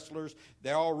professional wrestlers.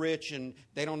 They're all rich, and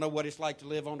they don't know what it's like to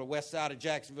live on the west side of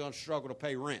Jacksonville and struggle to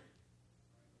pay rent.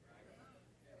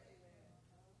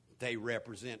 They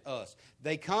represent us.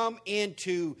 They come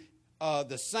into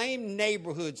the same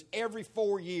neighborhoods every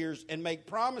 4 years and make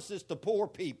promises to poor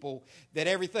people that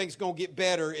everything's going to get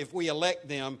better if we elect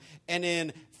them, and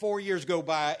then 4 years go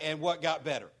by and what got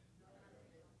better?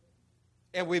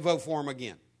 And we vote for them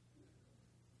again.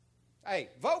 Hey,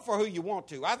 vote for who you want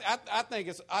to. I think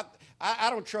I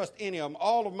don't trust any of them.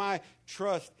 All of my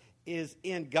trust is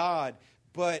in God,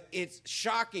 but it's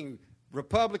shocking.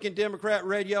 Republican, Democrat,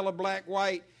 red, yellow, black,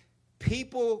 white,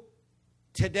 people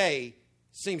today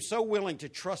seem so willing to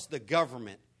trust the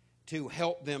government to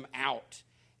help them out.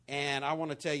 And I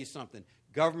want to tell you something.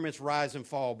 Governments rise and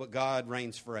fall, but God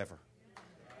reigns forever.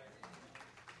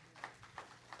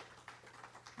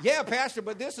 Yeah, Pastor,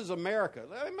 but this is America.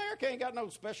 America ain't got no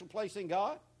special place in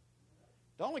God.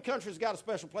 The only country that's got a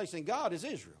special place in God is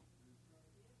Israel.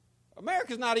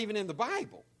 America's not even in the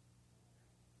Bible.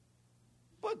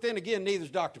 But then again, neither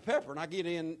is Dr. Pepper, and I get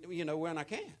in, when I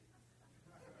can.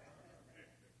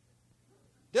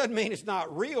 Doesn't mean it's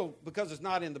not real because it's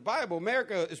not in the Bible.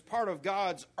 America is part of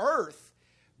God's earth,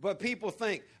 but people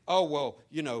think,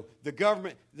 the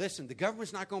government, listen, the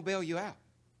government's not going to bail you out.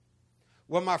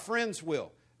 Well, my friends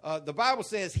will. The Bible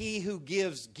says he who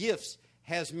gives gifts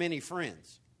has many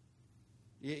friends.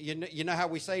 You know how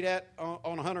we say that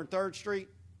on 103rd Street?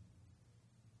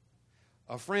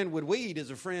 A friend with weed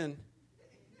is a friend.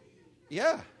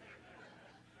 Yeah.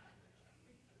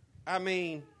 I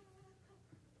mean,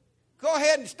 go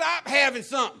ahead and stop having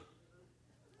something.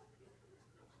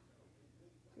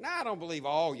 Now, I don't believe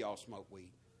all y'all smoke weed.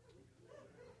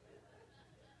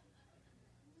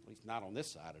 At least not on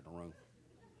this side of the room.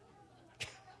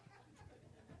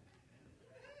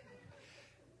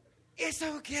 It's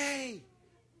okay.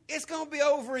 It's going to be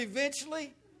over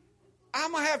eventually.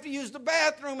 I'm going to have to use the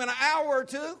bathroom in an hour or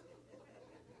two.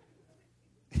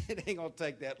 It ain't going to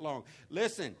take that long.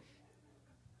 Listen,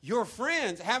 your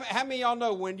friends, how many of y'all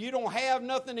know when you don't have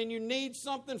nothing and you need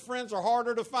something, friends are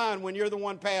harder to find when you're the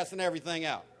one passing everything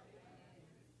out.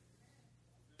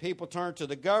 People turn to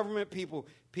the government. People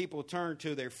turn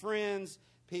to their friends.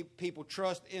 People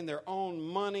trust in their own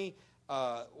money.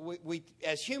 We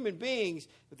as human beings,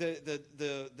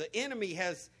 the enemy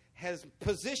has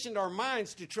positioned our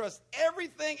minds to trust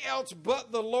everything else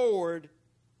but the Lord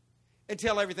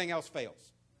until everything else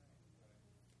fails.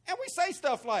 And we say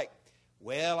stuff like,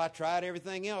 well, I tried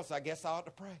everything else. I guess I ought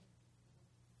to pray.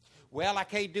 Well, I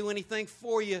can't do anything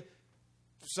for you,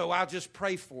 so I'll just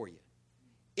pray for you.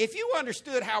 If you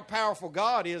understood how powerful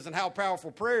God is and how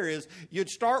powerful prayer is, you'd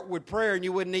start with prayer and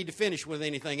you wouldn't need to finish with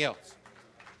anything else.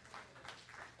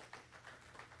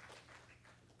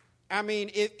 I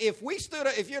mean, if we stood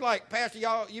up, if you're like, Pastor,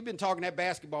 y'all, you've been talking that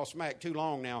basketball smack too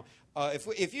long now.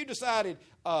 If you decided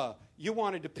you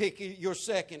wanted to pick your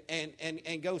second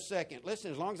and go second,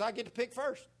 listen, as long as I get to pick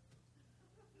first.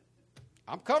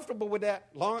 I'm comfortable with that.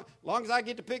 Long as I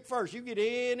get to pick first. You get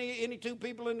any two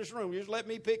people in this room, you just let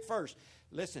me pick first.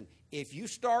 Listen, if you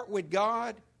start with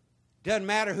God, doesn't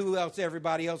matter who else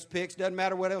everybody else picks. Doesn't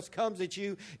matter what else comes at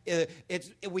you.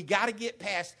 We got to get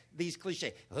past these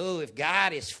cliches. Oh, if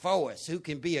God is for us, who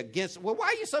can be against us? Well, why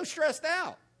are you so stressed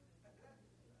out?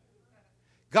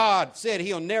 God said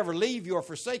he'll never leave you or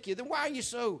forsake you. Then why are you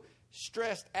so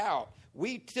stressed out?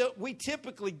 We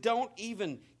typically don't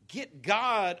even get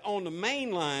God on the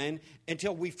main line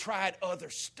until we've tried other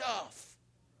stuff.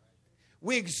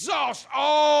 We exhaust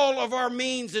all of our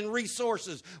means and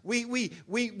resources. We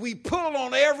pull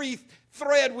on every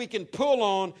thread we can pull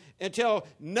on until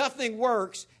nothing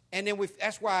works. And then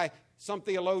that's why some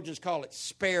theologians call it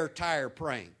spare tire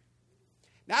praying.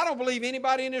 Now, I don't believe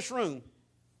anybody in this room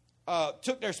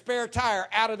took their spare tire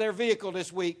out of their vehicle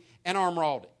this week and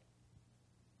armor-alled it.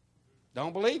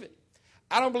 Don't believe it.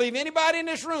 I don't believe anybody in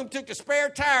this room took the spare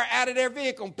tire out of their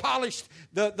vehicle and polished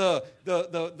the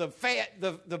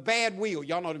bad wheel.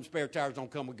 Y'all know them spare tires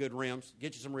don't come with good rims.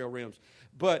 Get you some real rims.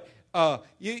 But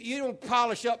you don't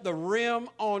polish up the rim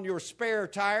on your spare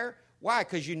tire. Why?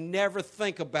 Because you never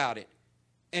think about it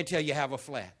until you have a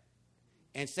flat.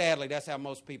 And sadly, that's how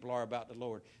most people are about the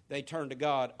Lord. They turn to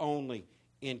God only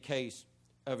in case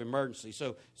of emergency.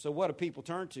 So what do people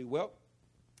turn to? Well,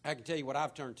 I can tell you what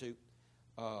I've turned to.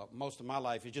 Most of my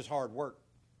life is just hard work.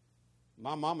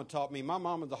 My mama taught me. My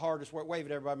mama is the hardest work. Wave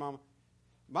at everybody, mama.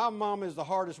 My mama is the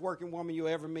hardest working woman you'll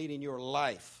ever meet in your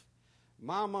life.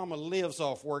 My mama lives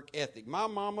off work ethic. My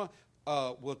mama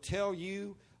will tell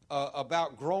you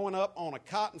about growing up on a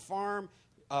cotton farm,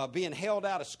 being held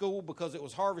out of school because it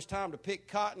was harvest time to pick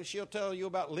cotton. She'll tell you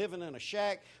about living in a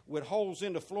shack with holes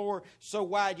in the floor so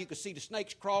wide you could see the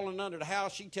snakes crawling under the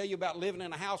house. She'll tell you about living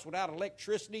in a house without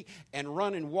electricity and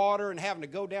running water and having to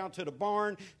go down to the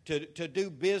barn to do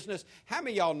business. How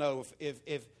many of y'all know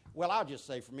if well, I'll just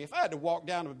say for me, if I had to walk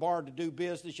down to the barn to do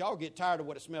business, y'all get tired of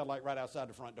what it smelled like right outside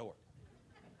the front door.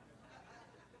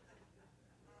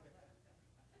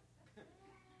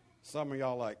 Some of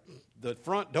y'all like, the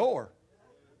front door?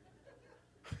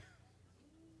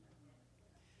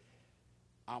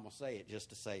 I'm going to say it just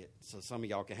to say it so some of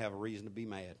y'all can have a reason to be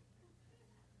mad.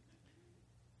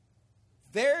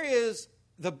 There is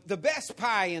the best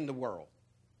pie in the world,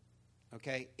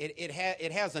 okay?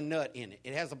 It has a nut in it.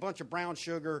 It has a bunch of brown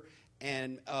sugar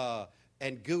and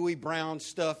gooey brown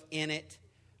stuff in it.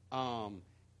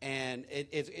 And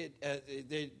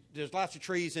there's lots of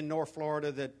trees in North Florida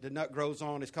that the nut grows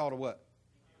on. It's called a what?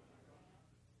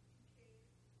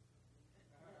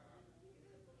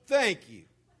 Thank you.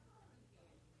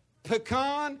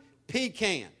 Pecan.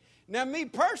 Now, me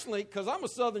personally, because I'm a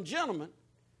Southern gentleman,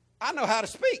 I know how to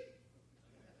speak.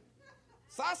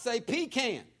 So I say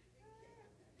pecan.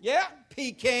 Yeah,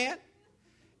 pecan.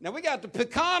 Now, we got the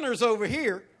pecaners over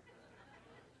here.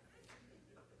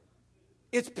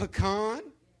 It's pecan.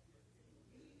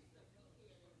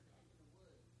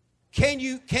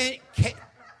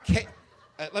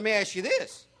 Let me ask you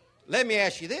this.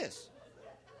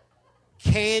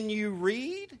 Can you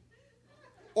read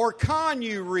or can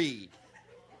you read?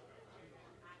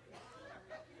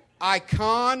 I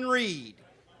can read.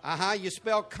 You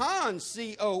spell con,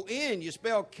 C-O-N. You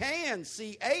spell can,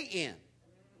 C-A-N.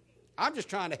 I'm just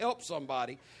trying to help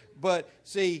somebody. But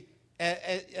see,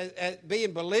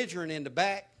 being belligerent in the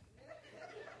back,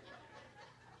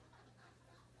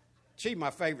 she's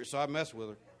my favorite, so I mess with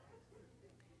her.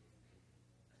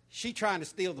 She trying to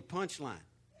steal the punchline.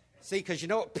 See, because you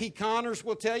know what pecaners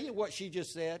will tell you? What she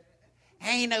just said.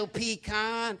 Ain't no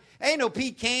pecan. Ain't no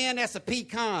pecan. That's a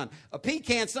pecan. A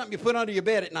pecan's something you put under your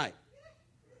bed at night.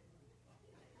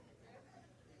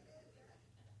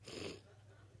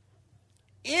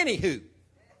 Anywho,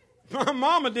 my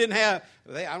mama didn't have,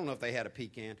 I don't know if they had a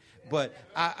pecan, but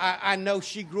I know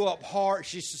she grew up hard.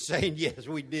 She's saying, yes,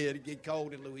 we did. It get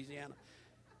cold in Louisiana.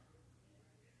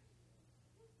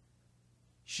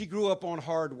 She grew up on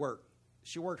hard work.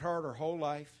 She worked hard her whole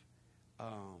life.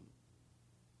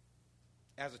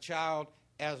 As a child,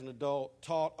 as an adult,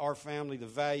 taught our family the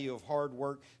value of hard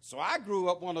work. So I grew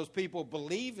up one of those people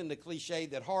believing the cliche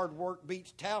that hard work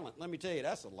beats talent. Let me tell you,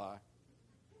 that's a lie.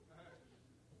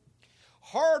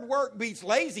 Hard work beats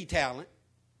lazy talent,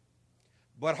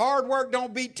 but hard work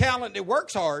don't beat talent that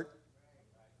works hard.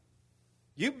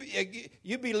 You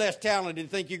be less talented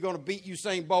and think you're going to beat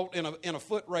Usain Bolt in a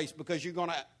foot race because you're going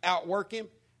to outwork him.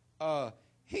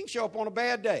 He can show up on a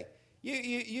bad day.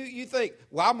 You think,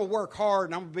 well, I'm going to work hard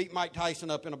and I'm going to beat Mike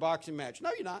Tyson up in a boxing match. No,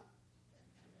 you're not.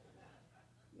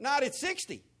 Not at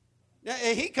 60.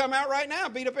 He come out right now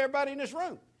and beat up everybody in this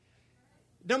room.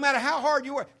 No matter how hard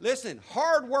you work. Listen,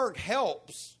 hard work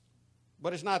helps,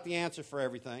 but it's not the answer for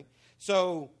everything.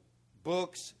 So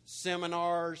books,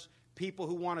 seminars, people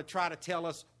who want to try to tell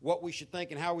us what we should think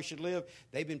and how we should live,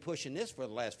 they've been pushing this for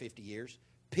the last 50 years.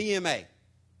 PMA.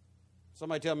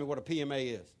 Somebody tell me what a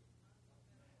PMA is.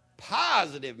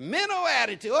 Positive mental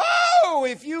attitude. Oh,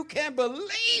 if you can believe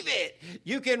it,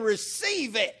 you can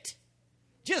receive it.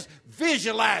 Just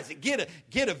visualize it.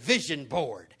 Get a vision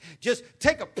board. Just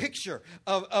take a picture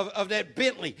of that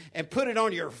Bentley and put it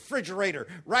on your refrigerator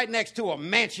right next to a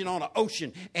mansion on an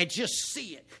ocean and just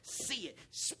see it. See it.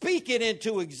 Speak it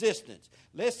into existence.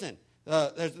 Listen,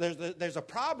 there's a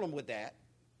problem with that.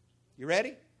 You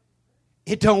ready?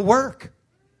 It don't work.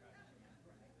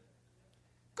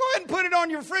 Go ahead and put it on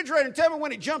your refrigerator and tell me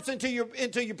when it jumps into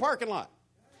your parking lot.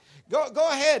 Go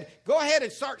ahead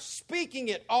and start speaking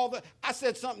it I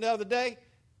said something the other day.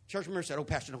 Church member said, "Oh,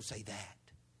 Pastor, don't say that."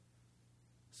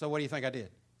 So what do you think I did?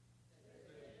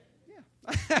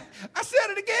 Yeah. I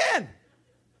said it again.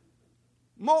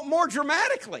 More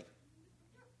dramatically.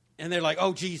 And they're like,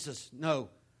 "Oh, Jesus, no.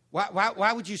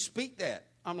 Why would you speak that?"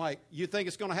 I'm like, "You think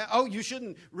it's going to happen? Oh, you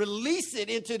shouldn't release it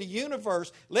into the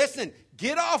universe." Listen,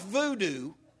 get off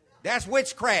voodoo. That's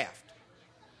witchcraft.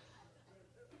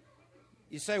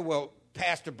 You say, well,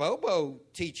 Pastor Bobo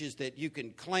teaches that you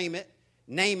can claim it,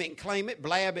 name it and claim it,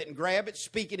 blab it and grab it,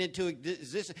 speak it into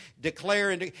existence, declare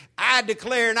and I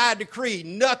declare and I decree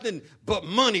nothing but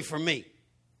money for me.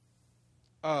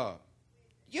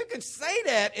 You can say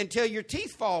that until your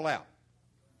teeth fall out.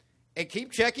 And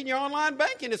keep checking your online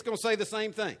banking. It's going to say the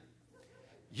same thing.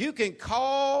 You can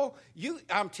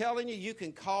I'm telling you, you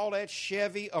can call that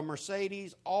Chevy a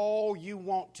Mercedes all you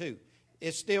want to.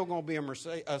 It's still going to be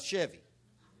a Chevy.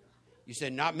 You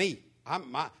said, not me.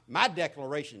 My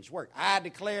declarations work. I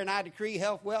declare and I decree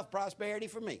health, wealth, prosperity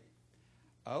for me.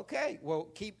 Okay, well,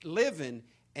 keep living,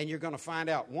 and you're going to find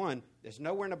out, one, there's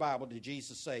nowhere in the Bible did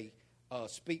Jesus say,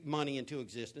 speak money into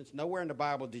existence. Nowhere in the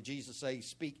Bible did Jesus say,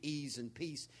 speak ease and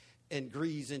peace and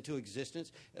grease into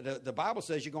existence. The Bible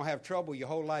says you're going to have trouble your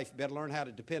whole life. You better learn how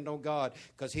to depend on God,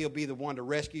 because he'll be the one to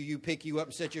rescue you, pick you up,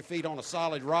 and set your feet on a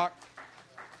solid rock.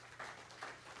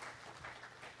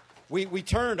 We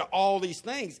turn to all these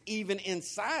things, even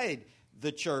inside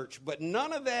the church, but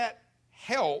none of that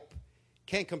help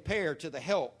can compare to the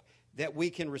help that we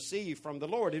can receive from the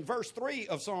Lord. In verse 3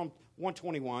 of Psalm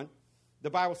 121, the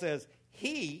Bible says,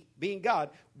 he, being God,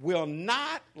 will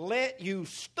not let you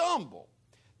stumble.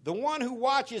 The one who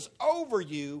watches over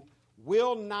you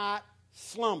will not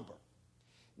slumber.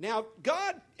 Now,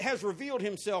 God has revealed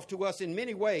himself to us in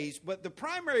many ways, but the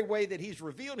primary way that he's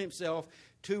revealed himself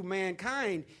to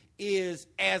mankind is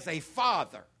as a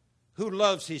father who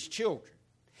loves his children.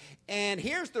 And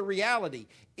here's the reality.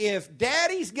 If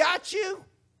daddy's got you,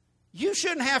 you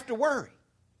shouldn't have to worry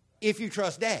if you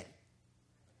trust daddy.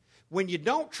 When you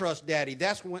don't trust daddy,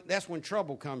 that's when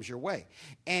trouble comes your way.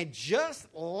 And just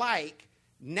like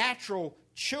natural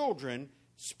children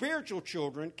spiritual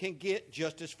children can get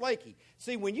just as flaky.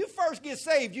 See, when you first get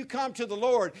saved, you come to the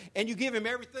Lord and you give him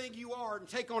everything you are and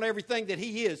take on everything that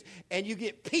he is, and you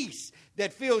get peace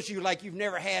that fills you like you've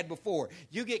never had before.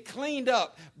 You get cleaned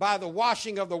up by the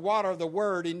washing of the water of the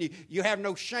word, and you have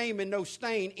no shame and no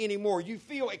stain anymore. You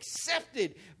feel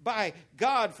accepted by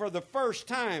God for the first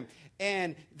time,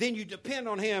 and then you depend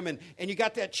on him, and you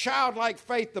got that childlike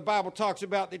faith the Bible talks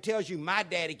about that tells you, my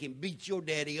daddy can beat your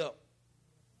daddy up.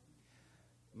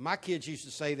 My kids used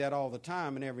to say that all the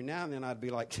time, and every now and then I'd be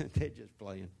like, they're just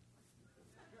playing.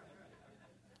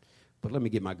 But let me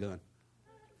get my gun.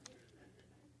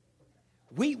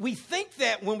 We think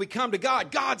that when we come to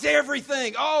God, God's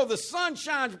everything. Oh, the sun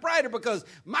shines brighter because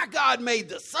my God made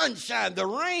the sunshine. The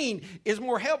rain is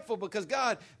more helpful because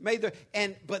God made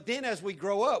but then as we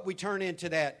grow up, we turn into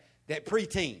that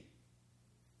preteen.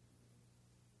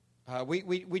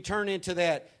 We turn into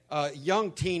that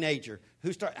young teenager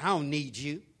who I don't need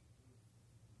you.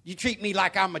 You treat me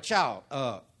like I'm a child.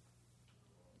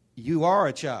 You are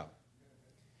a child.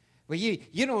 Well,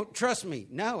 you don't trust me.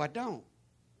 No, I don't.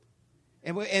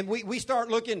 And we start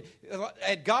looking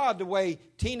at God the way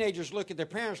teenagers look at their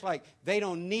parents, like they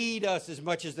don't need us as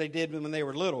much as they did when they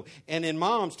were little. And then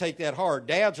moms take that hard.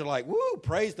 Dads are like, woo,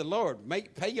 praise the Lord.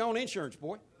 Pay your own insurance,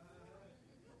 boy.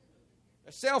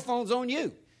 Cell phone's on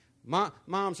you.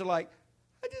 Moms are like,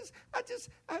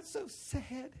 I'm so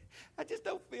sad. I just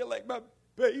don't feel like my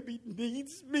baby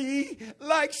needs me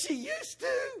like she used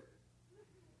to.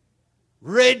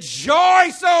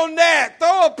 Rejoice on that.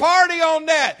 Throw a party on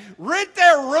that. Rent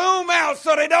their room out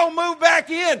so they don't move back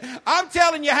in. I'm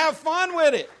telling you, have fun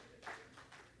with it.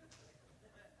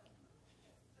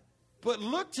 But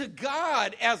look to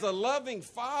God as a loving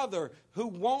Father who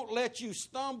won't let you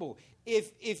stumble.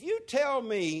 If you tell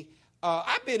me,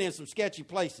 I've been in some sketchy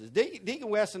places. Deacon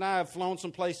West and I have flown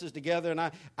some places together, and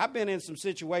I've been in some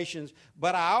situations,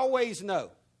 but I always know,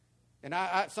 and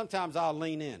I sometimes I'll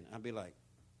lean in. I'll be like,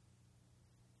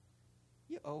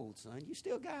 you're old, son. You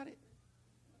still got it.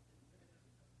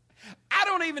 I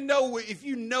don't even know if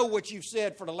you know what you've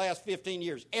said for the last 15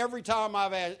 years. Every time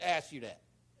I've asked you that,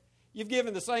 you've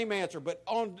given the same answer, but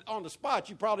on the spot,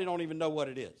 you probably don't even know what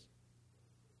it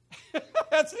is.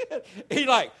 That's it. He's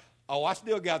like, oh, I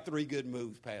still got 3 good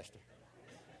moves, Pastor.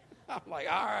 I'm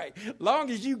like, all right, long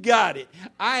as you got it,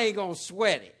 I ain't going to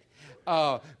sweat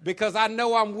it. Because I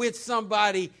know I'm with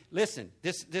somebody. Listen,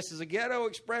 this is a ghetto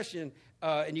expression,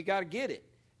 and you got to get it.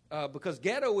 Because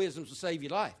ghettoisms will save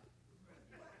your life.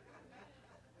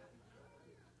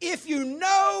 If you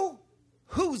know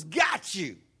who's got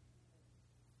you,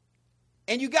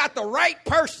 and you got the right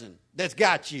person that's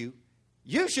got you,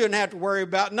 you shouldn't have to worry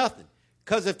about nothing.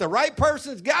 Because if the right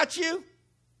person's got you,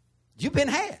 you've been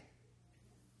had.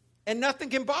 And nothing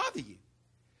can bother you.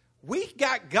 We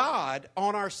got God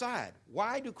on our side.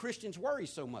 Why do Christians worry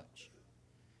so much?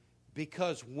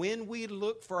 Because when we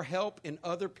look for help in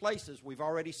other places, we've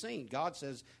already seen, God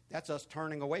says that's us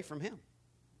turning away from him.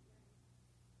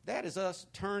 That is us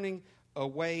turning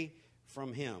away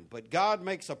from him. But God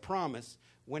makes a promise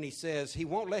when he says he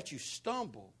won't let you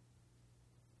stumble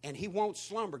and he won't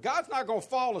slumber. God's not going to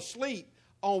fall asleep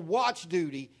on watch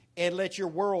duty and let your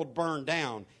world burn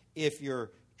down if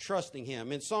you're trusting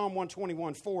him. In Psalm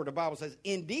 121:4, the Bible says,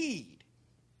 indeed,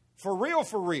 for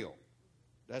real,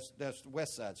 that's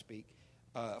West Side speak,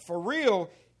 for real,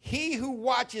 he who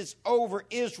watches over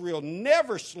Israel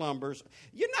never slumbers.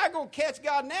 You're not going to catch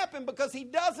God napping because he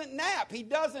doesn't nap. He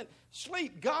doesn't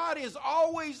sleep. God is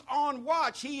always on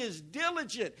watch. He is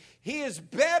diligent. He is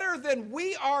better than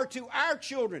we are to our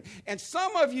children. And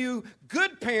some of you,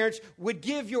 good parents, would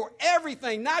give your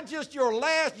everything, not just your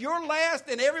last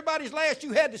and everybody's last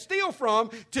you had to steal from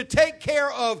to take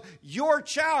care of your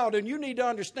child. And you need to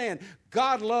understand,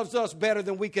 God loves us better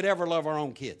than we could ever love our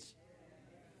own kids.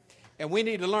 And we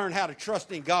need to learn how to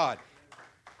trust in God.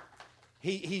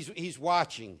 He's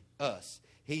watching us.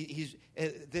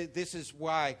 This is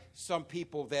why some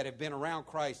people that have been around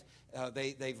Christ,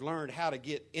 they've learned how to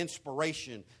get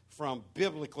inspiration from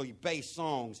biblically based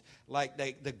songs, like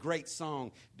the great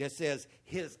song that says,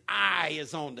 his eye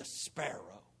is on the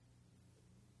sparrow,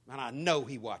 and I know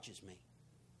he watches me.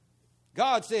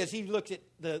 God says he looks at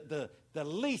the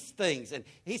least things, and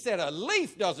he said a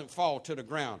leaf doesn't fall to the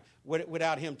ground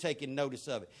without him taking notice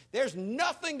of it. There's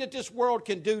nothing that this world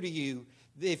can do to you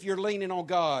if you're leaning on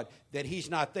God that he's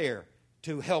not there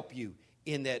to help you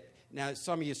in that. Now,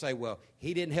 some of you say, well,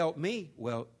 he didn't help me.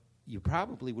 Well, you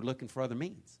probably were looking for other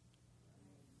means.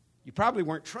 You probably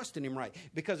weren't trusting him right.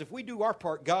 Because if we do our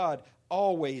part, God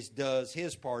always does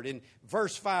his part. In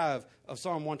verse 5 of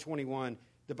Psalm 121,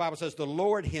 the Bible says, the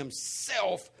Lord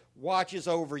himself watches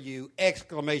over you,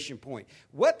 exclamation point.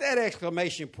 What that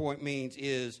exclamation point means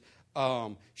is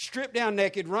strip down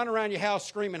naked, run around your house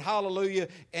screaming hallelujah,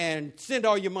 and send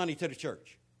all your money to the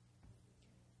church.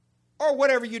 Or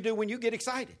whatever you do when you get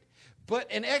excited.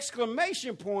 But an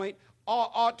exclamation point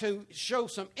ought to show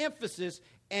some emphasis.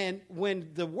 And when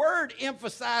the word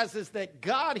emphasizes that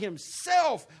God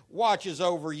himself watches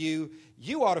over you,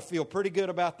 you ought to feel pretty good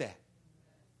about that.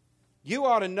 You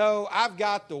ought to know I've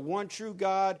got the one true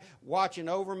God watching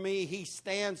over me. He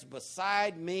stands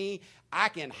beside me. I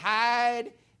can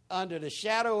hide under the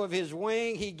shadow of his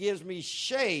wing. He gives me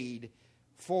shade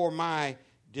for my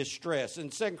distress. In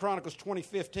 2 Chronicles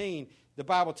 20:15, the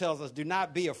Bible tells us, do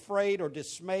not be afraid or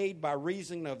dismayed by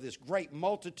reason of this great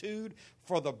multitude,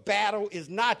 for the battle is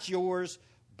not yours,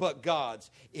 but God's.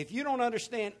 If you don't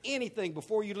understand anything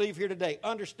before you leave here today,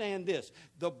 understand this.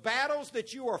 The battles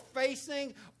that you are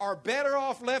facing are better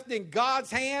off left in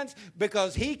God's hands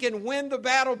because he can win the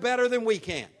battle better than we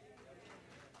can.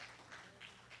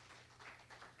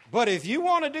 But if you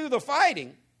want to do the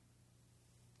fighting,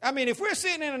 I mean, if we're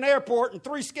sitting in an airport and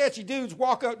three sketchy dudes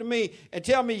walk up to me and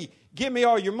tell me, give me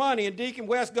all your money, and Deacon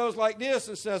West goes like this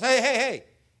and says, hey.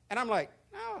 And I'm like,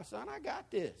 no, son, I got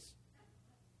this.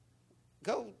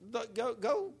 Go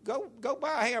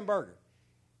buy a hamburger.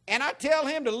 And I tell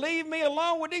him to leave me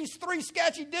alone with these three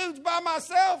sketchy dudes by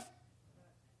myself.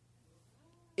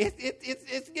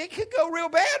 It could go real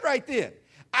bad right then.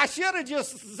 I should have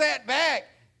just sat back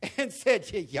and said,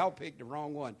 y'all picked the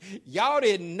wrong one. Y'all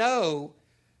didn't know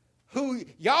who,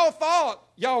 y'all thought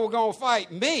y'all were going to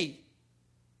fight me,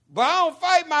 but I don't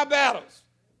fight my battles.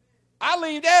 I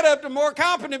leave that up to more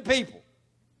competent people.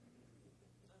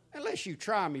 Unless you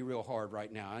try me real hard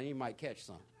right now, and you might catch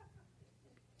some.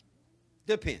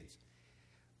 Depends.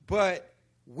 But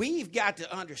we've got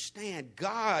to understand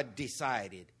God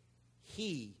decided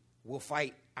he will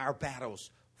fight our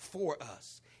battles for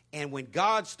us. And when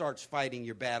God starts fighting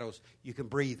your battles, you can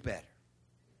breathe better.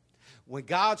 When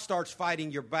God starts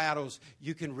fighting your battles,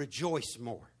 you can rejoice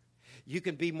more. You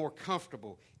can be more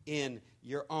comfortable in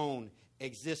your own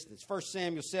existence. 1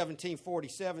 Samuel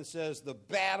 17:47 says, the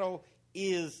battle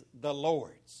is the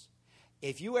Lord's.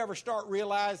 If you ever start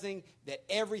realizing that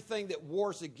everything that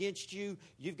wars against you,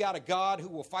 you've got a God who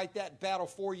will fight that battle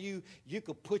for you, you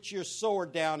could put your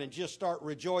sword down and just start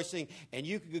rejoicing, and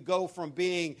you could go from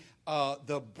being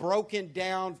the broken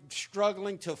down,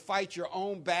 struggling to fight your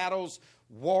own battles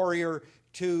warrior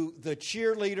to the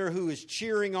cheerleader who is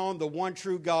cheering on the one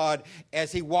true God as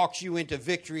he walks you into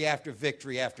victory after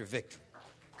victory after victory.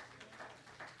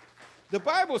 The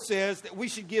Bible says that we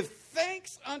should give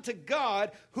thanks unto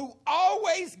God who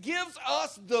always gives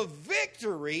us the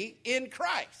victory in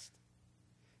Christ.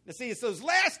 Now see, it's those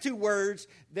last two words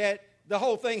that the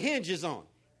whole thing hinges on.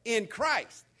 In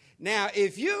Christ. Now,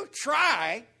 if you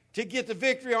try to get the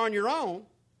victory on your own,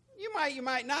 you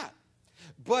might not.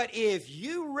 But if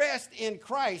you rest in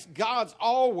Christ, God's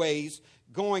always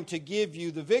going to give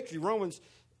you the victory. Romans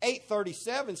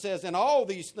 8:37 says, in all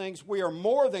these things we are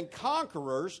more than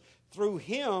conquerors through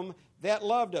him that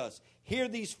loved us. Hear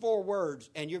these four words,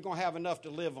 and you're going to have enough to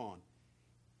live on.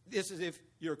 This is if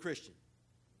you're a Christian.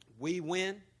 We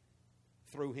win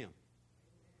through him.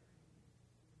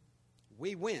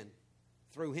 We win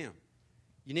through him.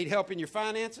 You need help in your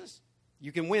finances?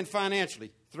 You can win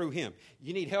financially through him.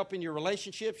 You need help in your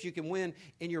relationships? You can win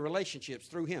in your relationships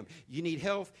through him. You need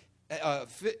help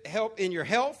in your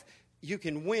health? You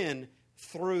can win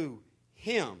through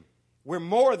him. We're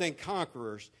more than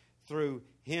conquerors through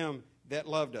him that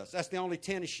loved us. That's the only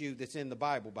tennis shoe that's in the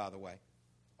Bible, by the way.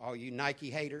 All you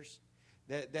Nike haters.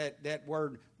 That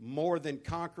word more than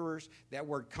conquerors, that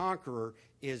word conqueror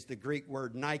is the Greek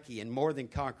word Nike, and more than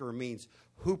conqueror means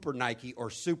Hooper Nike or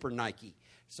Super Nike.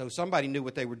 So somebody knew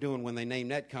what they were doing when they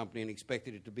named that company and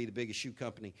expected it to be the biggest shoe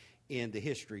company in the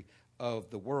history of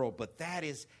the world. But that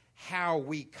is how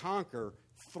we conquer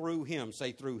through him.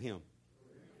 Say through him.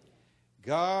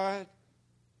 God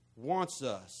wants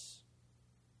us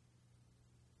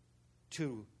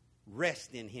to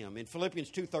rest in him. In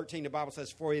Philippians 2:13, the Bible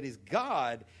says, for it is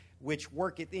God which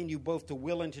worketh in you both to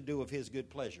will and to do of his good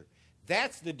pleasure.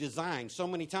 That's the design. So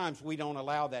many times we don't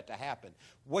allow that to happen.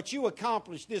 What you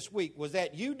accomplished this week, was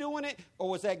that you doing it or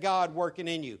was that God working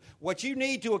in you? What you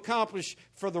need to accomplish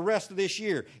for the rest of this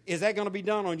year, is that going to be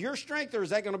done on your strength or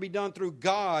is that going to be done through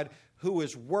God who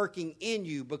is working in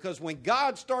you? Because when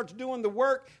God starts doing the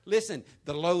work, listen,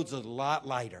 the load's a lot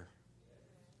lighter.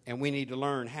 And we need to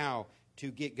learn how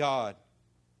to get God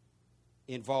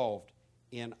involved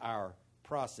in our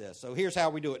process. So here's how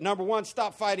we do it. Number one,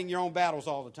 stop fighting your own battles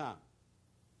all the time.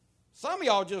 Some of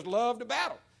y'all just love to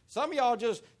battle. Some of y'all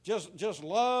just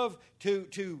love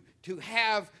to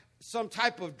have some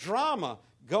type of drama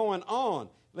going on.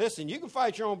 Listen, you can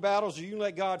fight your own battles or you can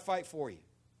let God fight for you.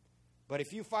 But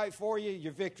if you fight for you,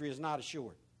 your victory is not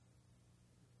assured.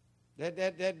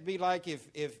 That'd be like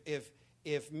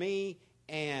if me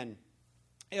and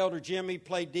Elder Jimmy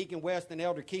played Deacon West and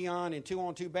Elder Keon in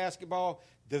 2-on-2 basketball,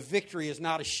 the victory is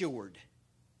not assured.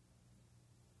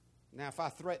 Now, if I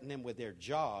threaten them with their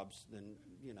jobs, then,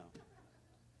 you know.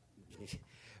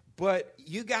 But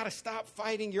you got to stop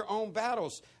fighting your own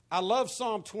battles. I love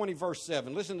Psalm 20, verse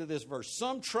 7. Listen to this verse.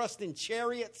 Some trust in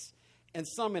chariots and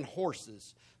some in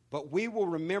horses, but we will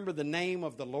remember the name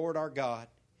of the Lord our God.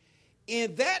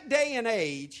 In that day and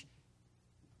age,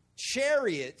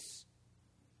 chariots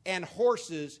and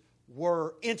horses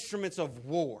were instruments of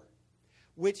war.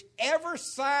 Whichever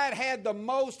side had the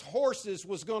most horses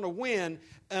was going to win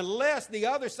unless the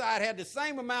other side had the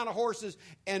same amount of horses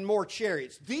and more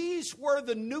chariots. These were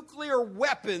the nuclear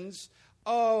weapons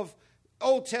of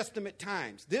Old Testament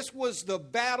times. This was the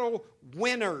battle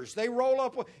winners. They roll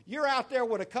up. You're out there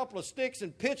with a couple of sticks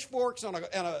and pitchforks and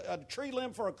a tree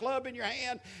limb for a club in your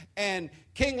hand, and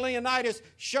King Leonidas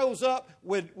shows up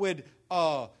with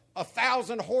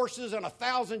 1,000 horses and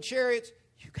 1,000 chariots.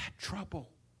 You got trouble.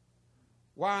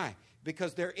 Why?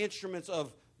 Because they're instruments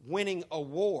of winning a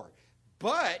war.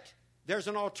 But there's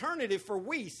an alternative for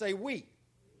we. Say we.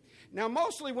 Now,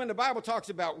 mostly when the Bible talks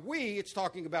about we, it's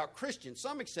talking about Christians.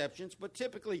 Some exceptions, but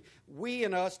typically we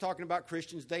and us talking about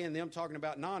Christians, they and them talking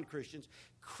about non-Christians.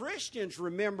 Christians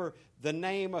remember the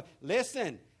name of,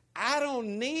 listen, I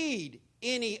don't need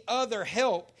any other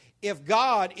help if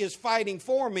God is fighting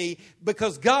for me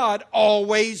because God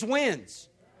always wins.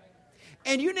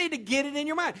 And you need to get it in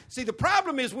your mind. See, the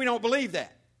problem is we don't believe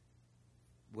that.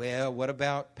 Well, what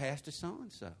about Pastor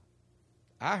so-and-so?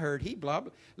 I heard he blah,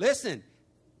 blah. Listen,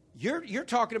 you're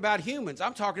talking about humans.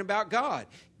 I'm talking about God.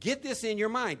 Get this in your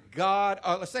mind. God,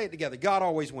 let's say it together. God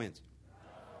always wins.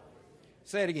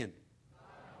 Say it again.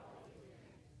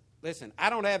 Listen, I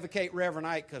don't advocate Reverend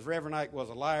Ike because Reverend Ike was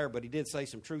a liar, but he did say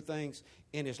some true things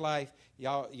in his life.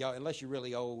 Y'all, unless you're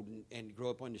really old and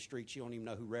grew up on the streets, you don't even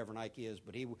know who Reverend Ike is,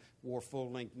 but he wore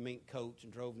full-length mink coats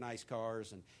and drove nice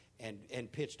cars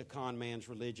and pitched a con man's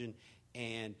religion.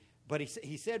 But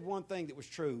he said one thing that was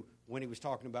true when he was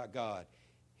talking about God.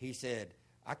 He said,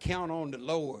 I count on the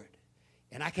Lord,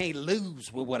 and I can't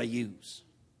lose with what I use.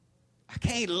 I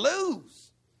can't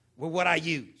lose with what I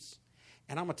use.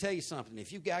 And I'm going to tell you something.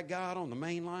 If you've got God on the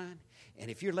main line, and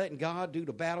if you're letting God do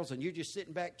the battles and you're just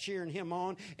sitting back cheering him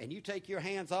on, and you take your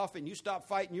hands off and you stop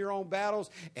fighting your own battles,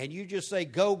 and you just say,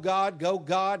 go God, go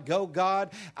God, go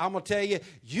God, I'm going to tell you,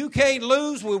 you can't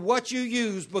lose with what you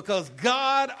use because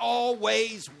God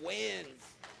always wins.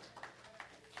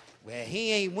 Well,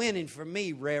 he ain't winning for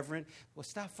me, Reverend. Well,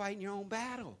 stop fighting your own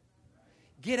battle.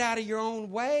 Get out of your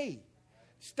own way.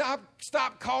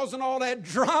 Stop causing all that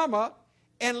drama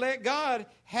and let God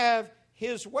have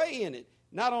his way in it.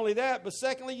 Not only that, but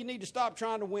secondly, you need to stop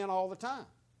trying to win all the time.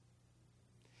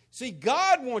 See,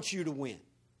 God wants you to win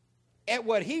at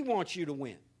what he wants you to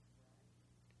win.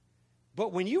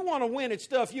 But when you want to win at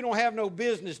stuff you don't have no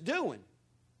business doing,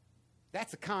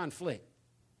 that's a conflict.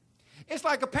 It's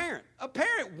like a parent. A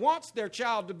parent wants their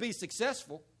child to be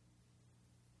successful,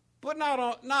 but not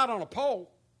on a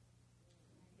pole.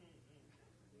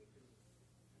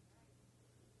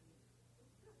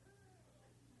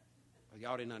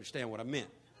 Y'all didn't understand what I meant.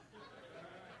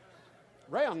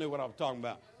 Ray knew what I was talking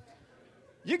about.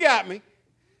 You got me.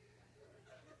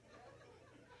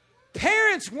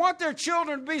 Parents want their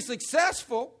children to be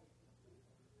successful,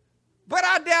 but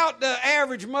I doubt the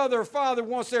average mother or father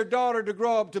wants their daughter to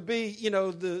grow up to be,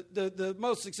 the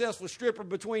most successful stripper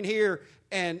between here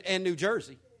and New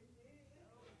Jersey.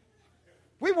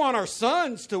 We want our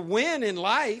sons to win in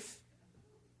life,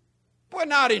 but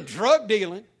not in drug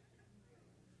dealing.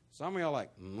 Some of y'all are like,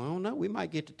 I don't know, we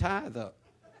might get the tithe up.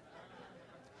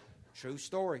 True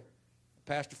story. A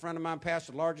pastor friend of mine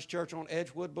pastored the largest church on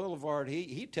Edgewood Boulevard.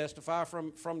 He testified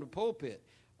from the pulpit.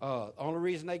 Only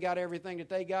reason they got everything that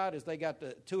they got is they got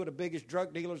two of the biggest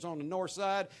drug dealers on the north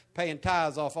side paying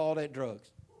tithes off all that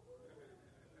drugs.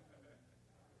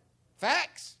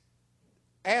 Facts.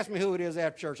 Ask me who it is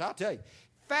after church. I'll tell you.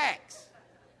 Facts.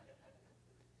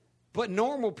 But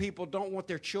normal people don't want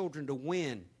their children to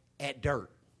win at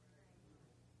dirt.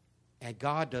 And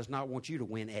God does not want you to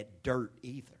win at dirt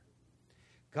either.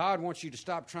 God wants you to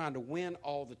stop trying to win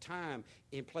all the time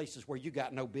in places where you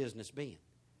got no business being.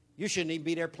 You shouldn't even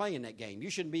be there playing that game.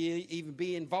 You shouldn't even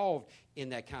be involved in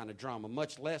that kind of drama,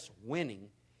 much less winning.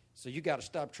 So you got to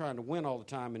stop trying to win all the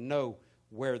time and know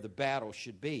where the battle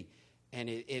should be. And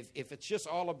if it's just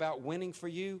all about winning for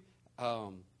you,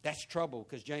 that's trouble,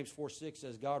 because James 4:6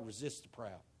 says God resists the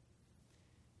proud,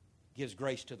 gives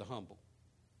grace to the humble.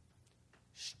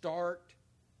 Start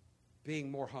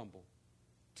being more humble.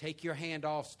 Take your hand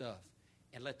off stuff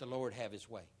and let the Lord have his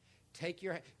way.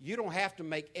 You don't have to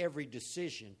make every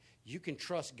decision. You can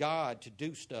trust God to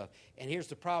do stuff. And here's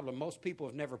the problem. Most people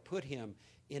have never put him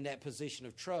in that position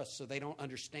of trust, so they don't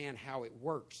understand how it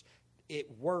works. It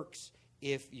works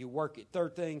if you work it.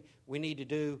 Third thing we need to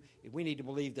do, we need to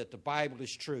believe that the Bible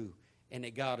is true and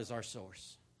that God is our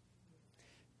source.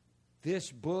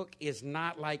 This book is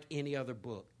not like any other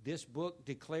book. This book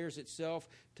declares itself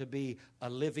to be a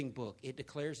living book. It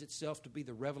declares itself to be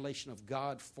the revelation of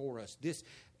God for us. This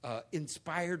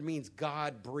inspired means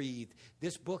God breathed.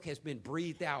 This book has been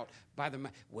breathed out by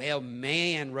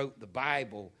man wrote the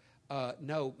Bible.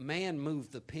 No, man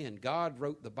moved the pen. God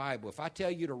wrote the Bible. If I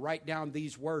tell you to write down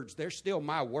these words, they're still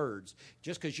my words.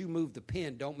 Just because you moved the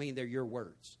pen don't mean they're your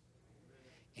words.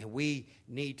 And we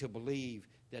need to believe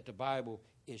that the Bible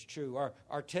is true.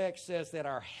 Our text says that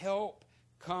our help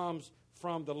comes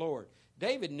from the Lord.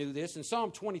 David knew this. In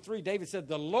Psalm 23, David said,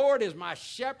 "The Lord is my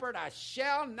shepherd, I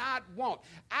shall not want."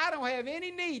 I don't have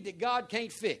any need that God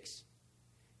can't fix.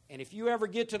 And if you ever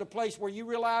get to the place where you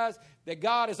realize that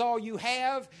God is all you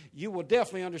have, you will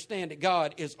definitely understand that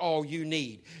God is all you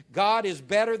need. God is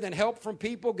better than help from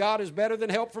people. God is better than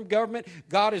help from government.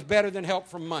 God is better than help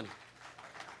from money.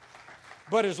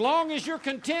 But as long as you're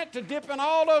content to dip in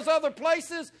all those other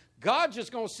places, God's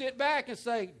just going to sit back and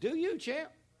say, "Do you,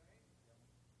 champ?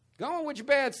 Go on with your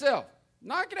bad self.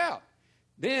 Knock it out."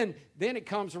 Then it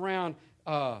comes around,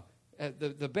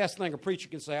 the best thing a preacher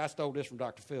can say, "I stole this from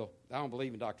Dr. Phil." I don't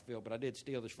believe in Dr. Phil, but I did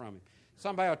steal this from him.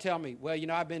 Somebody will tell me, "Well,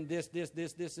 I've been this,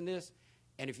 and this."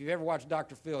 And if you've ever watched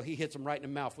Dr. Phil, he hits them right in the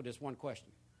mouth with this one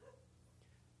question.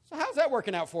 "So how's that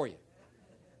working out for you?"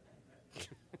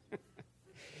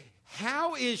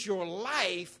 How is your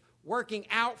life working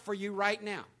out for you right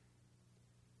now?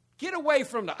 Get away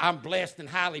from the "I'm blessed and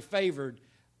highly favored"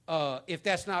 if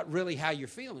that's not really how you're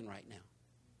feeling right now.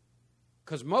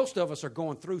 Because most of us are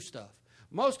going through stuff.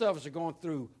 Most of us are going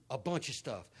through a bunch of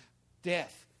stuff.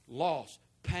 Death, loss,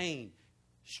 pain,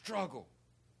 struggle.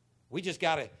 We just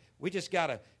gotta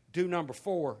do number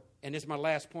 4, and this is my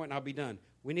last point, and I'll be done.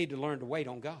 We need to learn to wait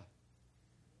on God.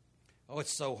 Oh,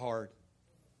 it's so hard.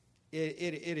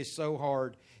 It is so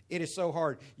hard. It is so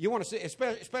hard. You want to see,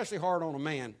 especially hard on a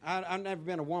man. I've never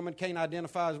been a woman. Can't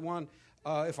identify as one.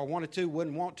 If I wanted to,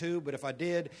 wouldn't want to. But if I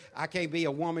did, I can't be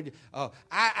a woman.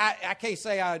 I can't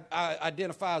say I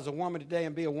identify as a woman today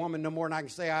and be a woman no more than I can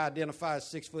say I identify as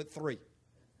 6'3"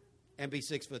 and be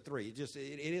 6'3".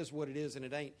 It is what it is, and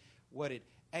it ain't what it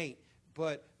ain't.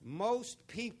 But most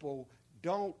people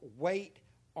don't wait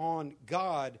on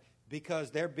God because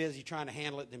they're busy trying to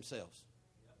handle it themselves.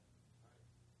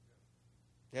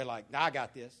 They're like, "Nah, I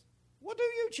got this." "Well, do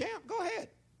you, champ? Go ahead.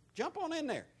 Jump on in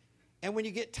there." And when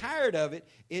you get tired of it,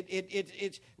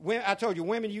 it's I told you,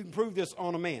 women, you can prove this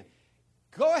on a man.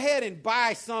 Go ahead and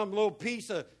buy some little piece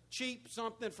of cheap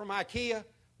something from IKEA,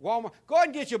 Walmart. Go ahead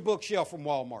and get your bookshelf from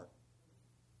Walmart.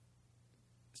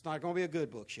 It's not going to be a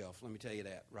good bookshelf, let me tell you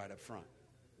that right up front.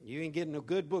 You ain't getting a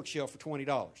good bookshelf for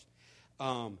 $20.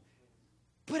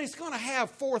 But it's going to have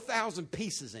 4,000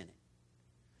 pieces in it.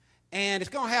 And it's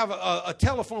going to have a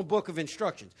telephone book of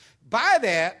instructions. Buy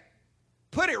that,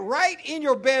 put it right in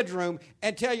your bedroom,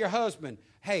 and tell your husband,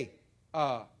 "Hey,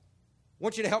 I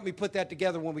want you to help me put that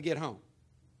together when we get home."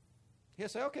 He'll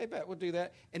say, "Okay, bet, we'll do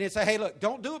that." And he'll say, "Hey, look,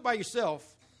 don't do it by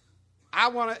yourself. I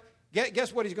want to,"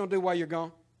 guess what he's going to do while you're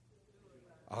gone?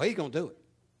 Oh, he's going to do it.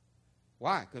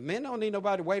 Why? Because men don't need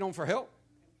nobody to wait on for help.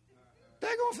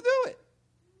 They're going to do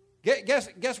it.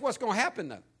 Guess what's going to happen,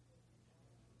 though?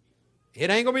 It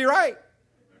ain't going to be right.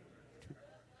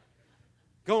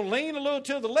 Going to lean a little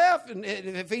to the left, and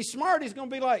if he's smart, he's going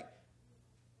to be like,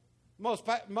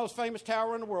 most famous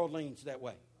tower in the world leans that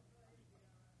way.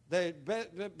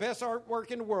 The best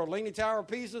artwork in the world, Leaning Tower of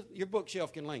Pisa, your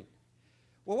bookshelf can lean.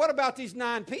 Well, what about these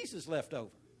 9 pieces left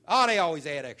over? Oh, they always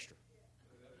add extra.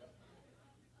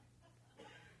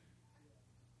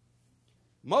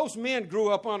 Most men grew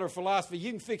up under a philosophy,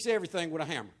 you can fix everything with a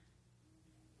hammer.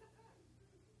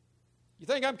 You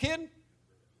think I'm kidding?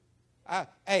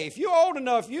 Hey, if you're old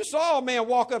enough, you saw a man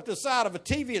walk up to the side of a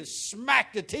TV and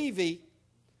smack the TV,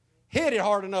 hit it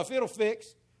hard enough, it'll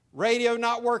fix. Radio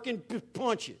not working,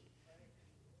 punch it.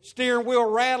 Steering wheel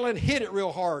rattling, hit it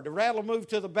real hard. The rattle will move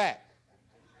to the back.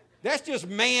 That's just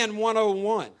man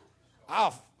 101.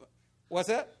 What's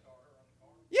that?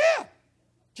 Yeah.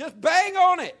 Just bang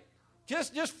on it.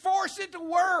 Just force it to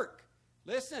work.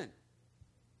 Listen,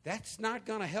 that's not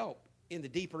going to help in the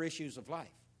deeper issues of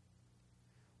life.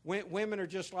 Women are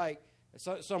just like,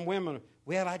 some women,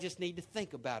 well, I just need to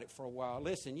think about it for a while.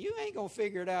 Listen, you ain't going to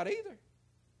figure it out either.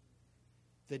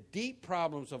 The deep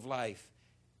problems of life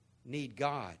need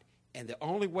God. And the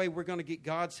only way we're going to get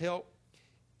God's help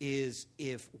is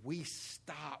if we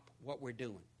stop what we're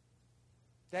doing.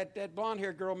 That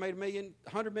blonde-haired girl made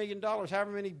 $100 million,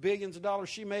 however many billions of dollars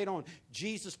she made on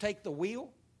Jesus Take the Wheel.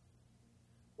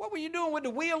 What were you doing with the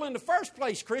wheel in the first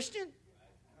place, Christian?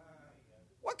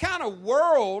 What kind of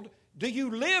world do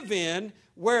you live in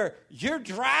where you're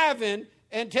driving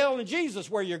and telling Jesus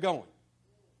where you're going?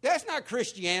 That's not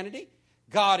Christianity.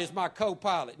 God is my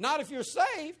co-pilot. Not if you're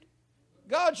saved.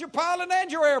 God's your pilot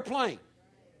and your airplane.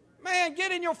 Man,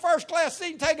 get in your first class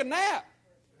seat and take a nap.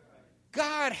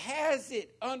 God has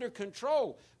it under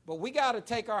control. But we got to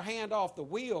take our hand off the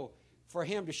wheel for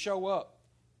him to show up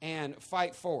and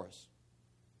fight for us.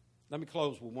 Let me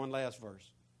close with one last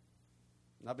verse.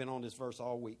 And I've been on this verse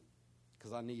all week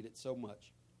because I need it so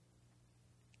much.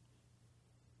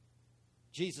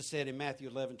 Jesus said in Matthew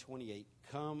 11:28,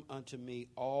 "Come unto me,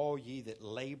 all ye that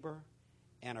labor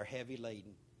and are heavy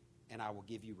laden, and I will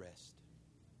give you rest."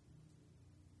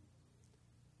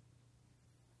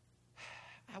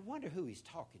 I wonder who he's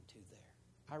talking to there.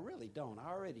 I really don't. I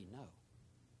already know.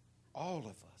 All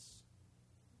of us.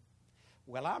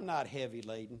 Well, I'm not heavy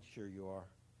laden. Sure you are.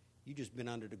 You just been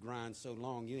under the grind so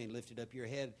long, you ain't lifted up your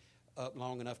head up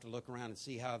long enough to look around and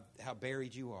see how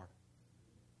buried you are.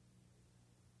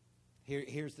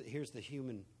 Here's the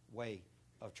human way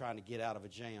of trying to get out of a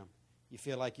jam. You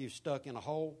feel like you're stuck in a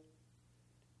hole,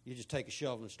 you just take a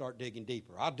shovel and start digging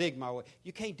deeper. I'll dig my way.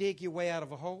 You can't dig your way out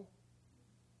of a hole.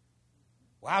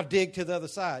 Well, I'll dig to the other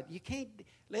side. You can't.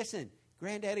 Listen,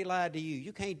 Granddaddy lied to you.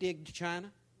 You can't dig to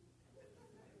China.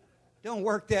 Don't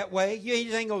work that way. You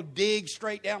ain't going to dig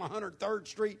straight down 103rd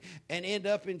Street and end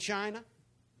up in China.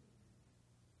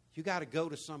 You got to go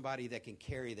to somebody that can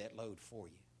carry that load for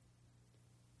you.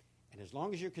 And as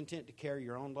long as you're content to carry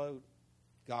your own load,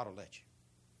 God will let you.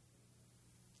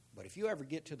 But if you ever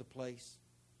get to the place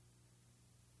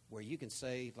where you can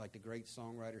say, like the great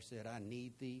songwriter said, I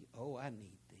need thee, oh, I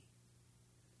need thee.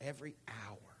 Every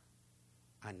hour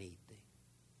I need thee.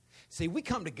 See, we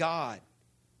come to God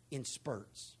in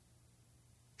spurts.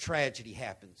 Tragedy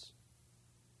happens.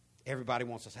 Everybody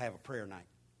wants us to have a prayer night.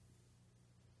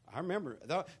 I remember,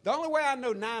 the only way I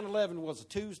know 9/11 was a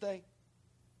Tuesday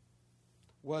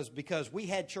was because we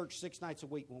had church 6 nights a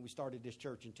week when we started this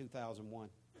church in 2001.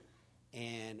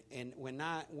 And when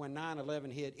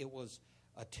 9/11 hit, it was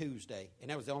a Tuesday.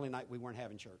 And that was the only night we weren't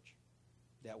having church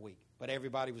that week. But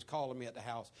everybody was calling me at the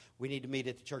house. We need to meet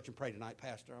at the church and pray tonight,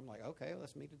 Pastor. I'm like, okay,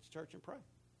 let's meet at the church and pray.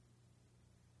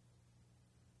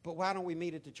 But why don't we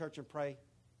meet at the church and pray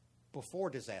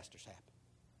before disasters happen?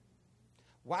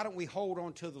 Why don't we hold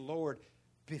on to the Lord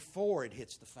before it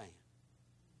hits the fan?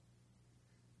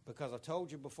 Because I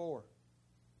told you before,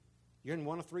 you're in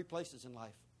one of 3 places in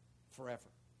life forever.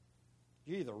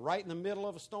 You're either right in the middle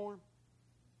of a storm,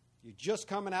 you're just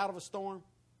coming out of a storm,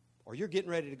 or you're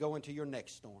getting ready to go into your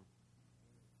next storm.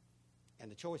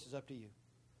 And the choice is up to you.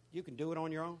 You can do it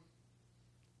on your own,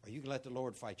 or you can let the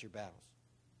Lord fight your battles.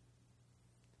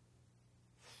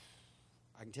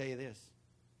 I can tell you this.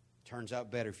 It turns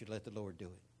out better if you let the Lord do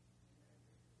it.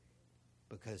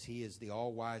 Because he is the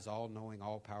all-wise, all-knowing,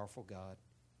 all-powerful God.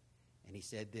 And he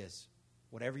said this,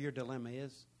 whatever your dilemma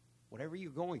is, whatever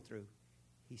you're going through,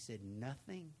 he said,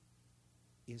 nothing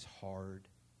is hard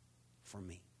for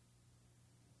me.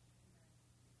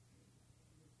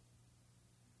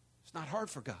 It's not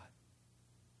hard for God.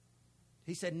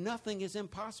 He said nothing is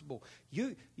impossible.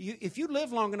 If you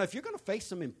live long enough, you're going to face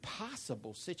some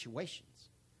impossible situations.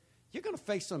 You're going to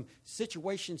face some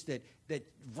situations that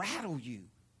rattle you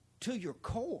to your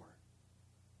core.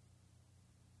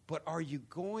 But are you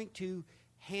going to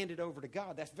hand it over to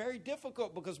God? That's very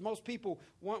difficult because most people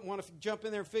want to jump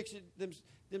in there and fix it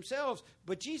themselves.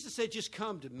 But Jesus said, just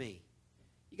come to me.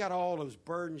 You got all those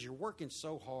burdens. You're working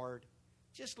so hard.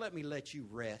 Just let me let you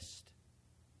rest.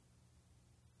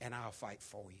 And I'll fight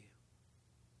for you.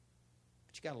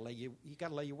 But you got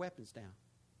to lay your weapons down.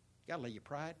 You got to lay your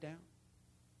pride down.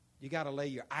 You got to lay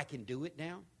your I can do it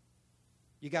down.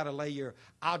 You got to lay your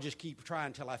I'll just keep trying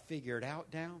until I figure it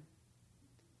out down.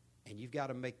 And you've got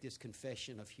to make this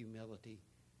confession of humility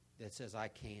that says I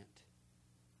can't,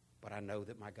 but I know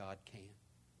that my God can.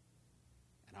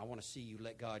 And I want to see you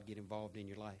let God get involved in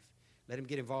your life. Let him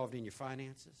get involved in your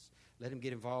finances. Let him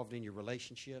get involved in your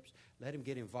relationships. Let him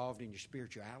get involved in your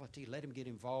spirituality. Let him get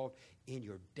involved in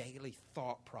your daily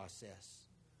thought process.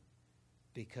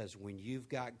 Because when you've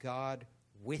got God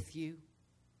with you,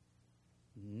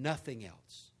 nothing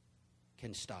else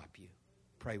can stop you.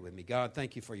 Pray with me. God,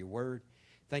 thank you for your word.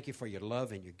 Thank you for your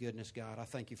love and your goodness, God. I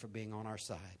thank you for being on our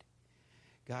side.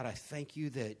 God, I thank you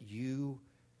that you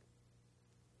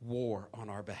war on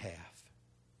our behalf.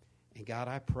 And God,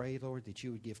 I pray, Lord, that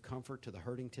you would give comfort to the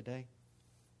hurting today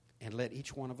and let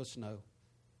each one of us know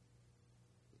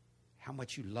how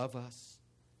much you love us.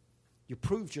 You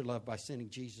proved your love by sending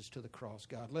Jesus to the cross,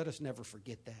 God. Let us never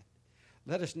forget that.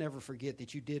 Let us never forget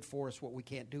that you did for us what we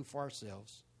can't do for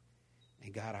ourselves.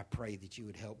 And God, I pray that you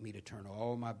would help me to turn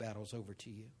all my battles over to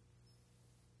you,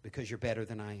 because you're better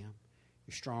than I am.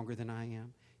 You're stronger than I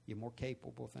am. You're more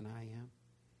capable than I am.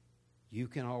 You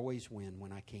can always win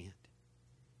when I can't.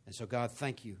 And so, God,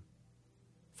 thank you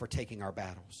for taking our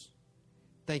battles.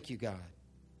 Thank you, God,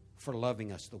 for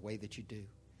loving us the way that you do.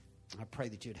 I pray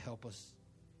that you'd help us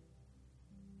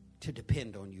to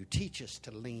depend on you. Teach us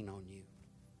to lean on you.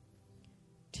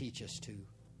 Teach us to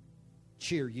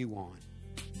cheer you on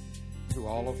through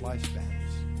all of life's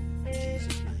battles. In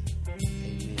Jesus'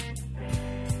 name,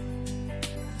 amen.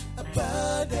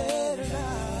 Abundant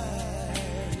life.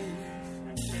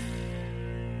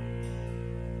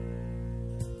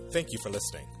 Thank you for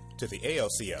listening to the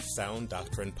ALCF Sound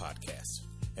Doctrine Podcast,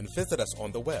 and visit us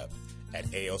on the web at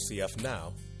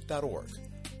ALCFnow.org.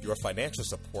 Your financial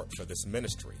support for this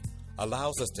ministry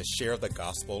allows us to share the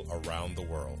gospel around the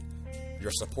world.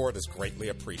 Your support is greatly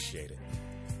appreciated.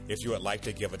 If you would like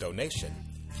to give a donation,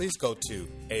 please go to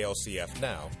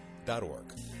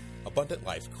ALCFnow.org. Abundant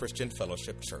Life Christian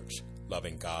Fellowship Church,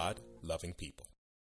 loving God, loving people.